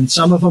 And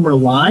some of them are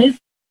live,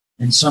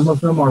 and some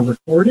of them are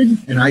recorded,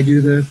 and I do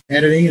the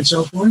editing and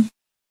so forth.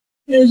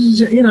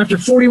 After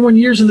 41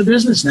 years in the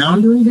business, now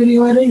I'm doing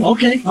video editing.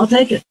 Okay, I'll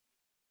take it.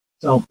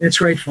 So it's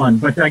great fun.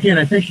 But again,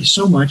 I thank you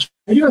so much.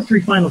 I do have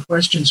 3 final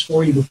questions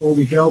for you before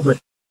we go, but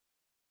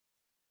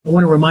I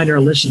want to remind our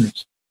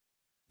listeners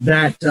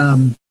that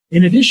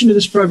in addition to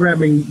this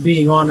programming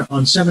being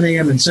on 7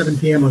 a.m. and 7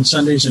 p.m. on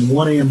Sundays and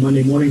 1 a.m.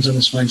 Monday mornings on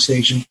this fine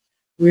station,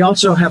 we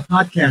also have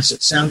podcasts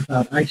at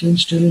SoundCloud,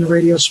 iTunes, TuneIn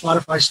Radio,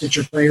 Spotify,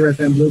 Stitcher, Player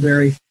FM,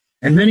 Blueberry,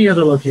 and many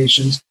other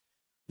locations.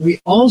 We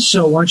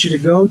also want you to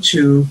go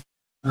to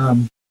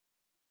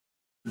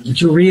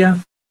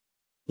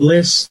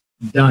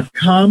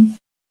TuriaBliss.com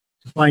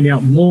to find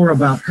out more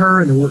about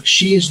her and the work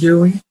she is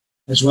doing,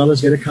 as well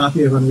as get a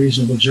copy of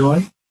Unreasonable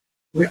Joy.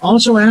 We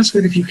also ask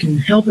that if you can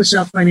help us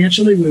out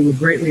financially, we would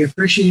greatly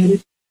appreciate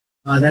it.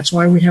 That's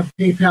why we have a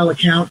PayPal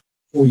account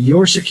for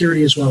your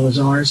security as well as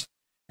ours.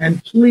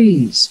 And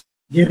please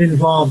get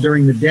involved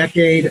during the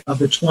decade of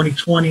the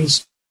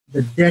 2020s,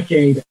 the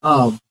decade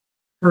of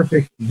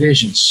perfect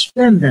vision.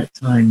 Spend that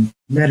time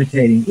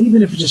meditating,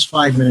 even if it's just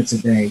 5 minutes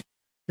a day,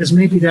 because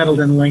maybe that'll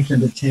then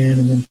lengthen to 10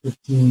 and then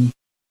 15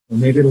 or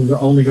maybe it'll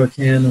only go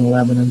 10 and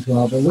 11 and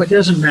 12, but what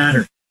doesn't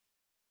matter.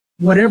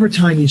 Whatever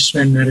time you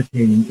spend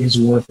meditating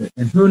is worth it.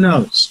 And who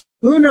knows?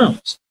 Who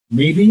knows?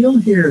 Maybe you'll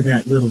hear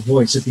that little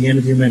voice at the end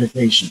of your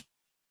meditation,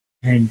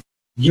 and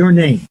your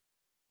name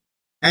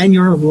and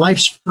your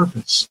life's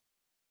purpose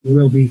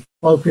will be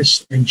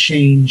focused and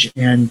change,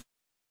 and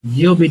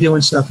you'll be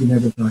doing stuff you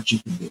never thought you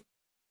could do.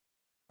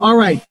 All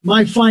right,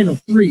 my final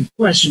 3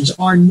 questions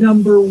are: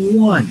 number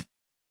 1,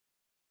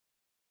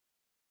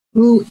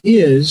 who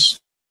is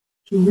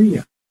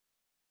Turiya?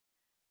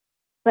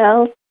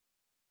 Well,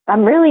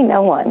 I'm really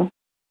no one.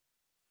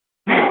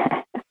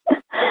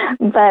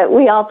 But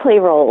we all play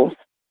roles,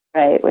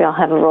 right? We all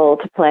have a role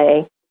to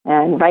play.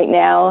 And right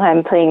now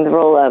I'm playing the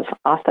role of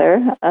author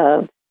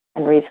of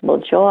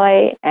Unreasonable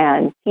Joy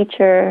and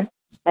teacher,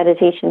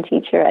 meditation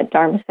teacher at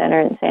Dharma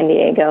Center in San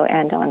Diego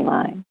and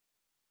online.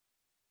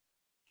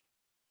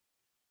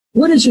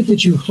 What is it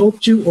that you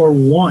hope to or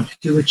want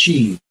to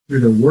achieve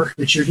through the work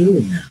that you're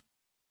doing now?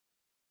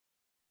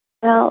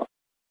 Well,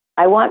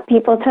 I want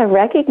people to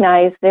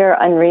recognize their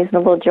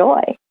unreasonable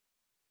joy.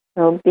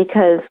 So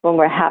because when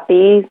we're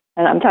happy,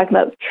 and I'm talking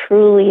about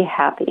truly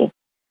happy,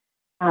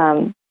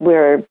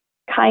 we're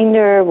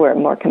kinder, we're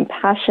more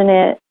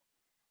compassionate,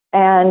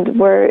 and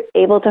we're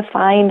able to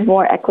find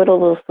more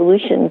equitable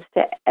solutions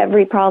to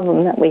every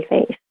problem that we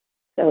face.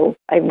 So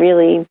I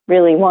really,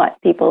 really want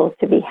people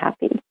to be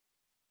happy.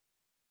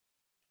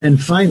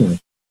 And finally,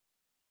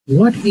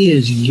 what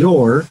is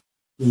your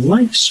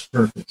life's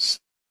purpose?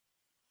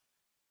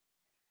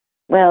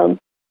 Well,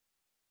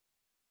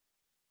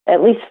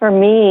 at least for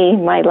me,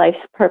 my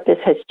life's purpose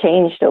has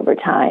changed over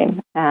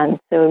time. And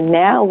so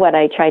now what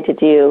I try to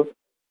do,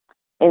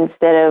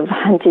 instead of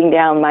hunting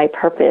down my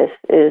purpose,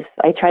 is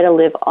I try to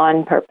live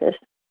on purpose.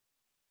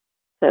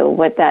 So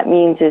what that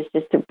means is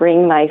just to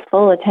bring my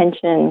full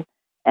attention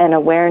and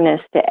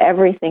awareness to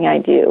everything I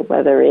do,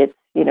 whether it's,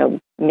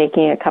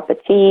 making a cup of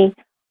tea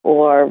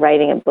or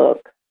writing a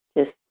book,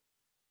 just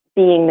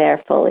being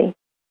there fully.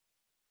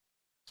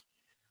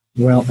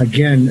 Well,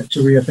 again,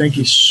 Turiya, thank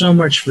you so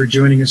much for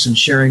joining us and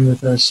sharing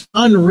with us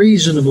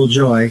unreasonable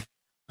joy.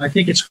 I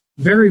think it's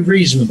very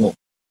reasonable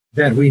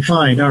that we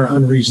find our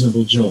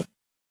unreasonable joy.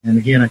 And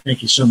again, I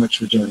thank you so much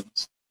for joining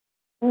us.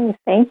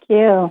 Thank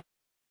you.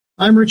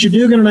 I'm Richard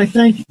Dugan, and I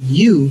thank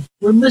you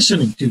for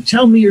listening to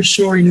Tell Me Your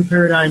Story, New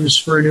Paradigms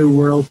for a New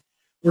World.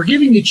 We're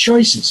giving you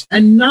choices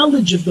and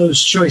knowledge of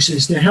those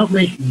choices to help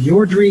make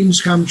your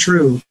dreams come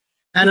true.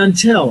 And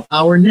until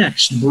our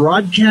next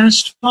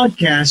broadcast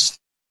podcast,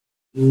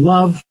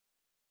 love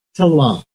to love.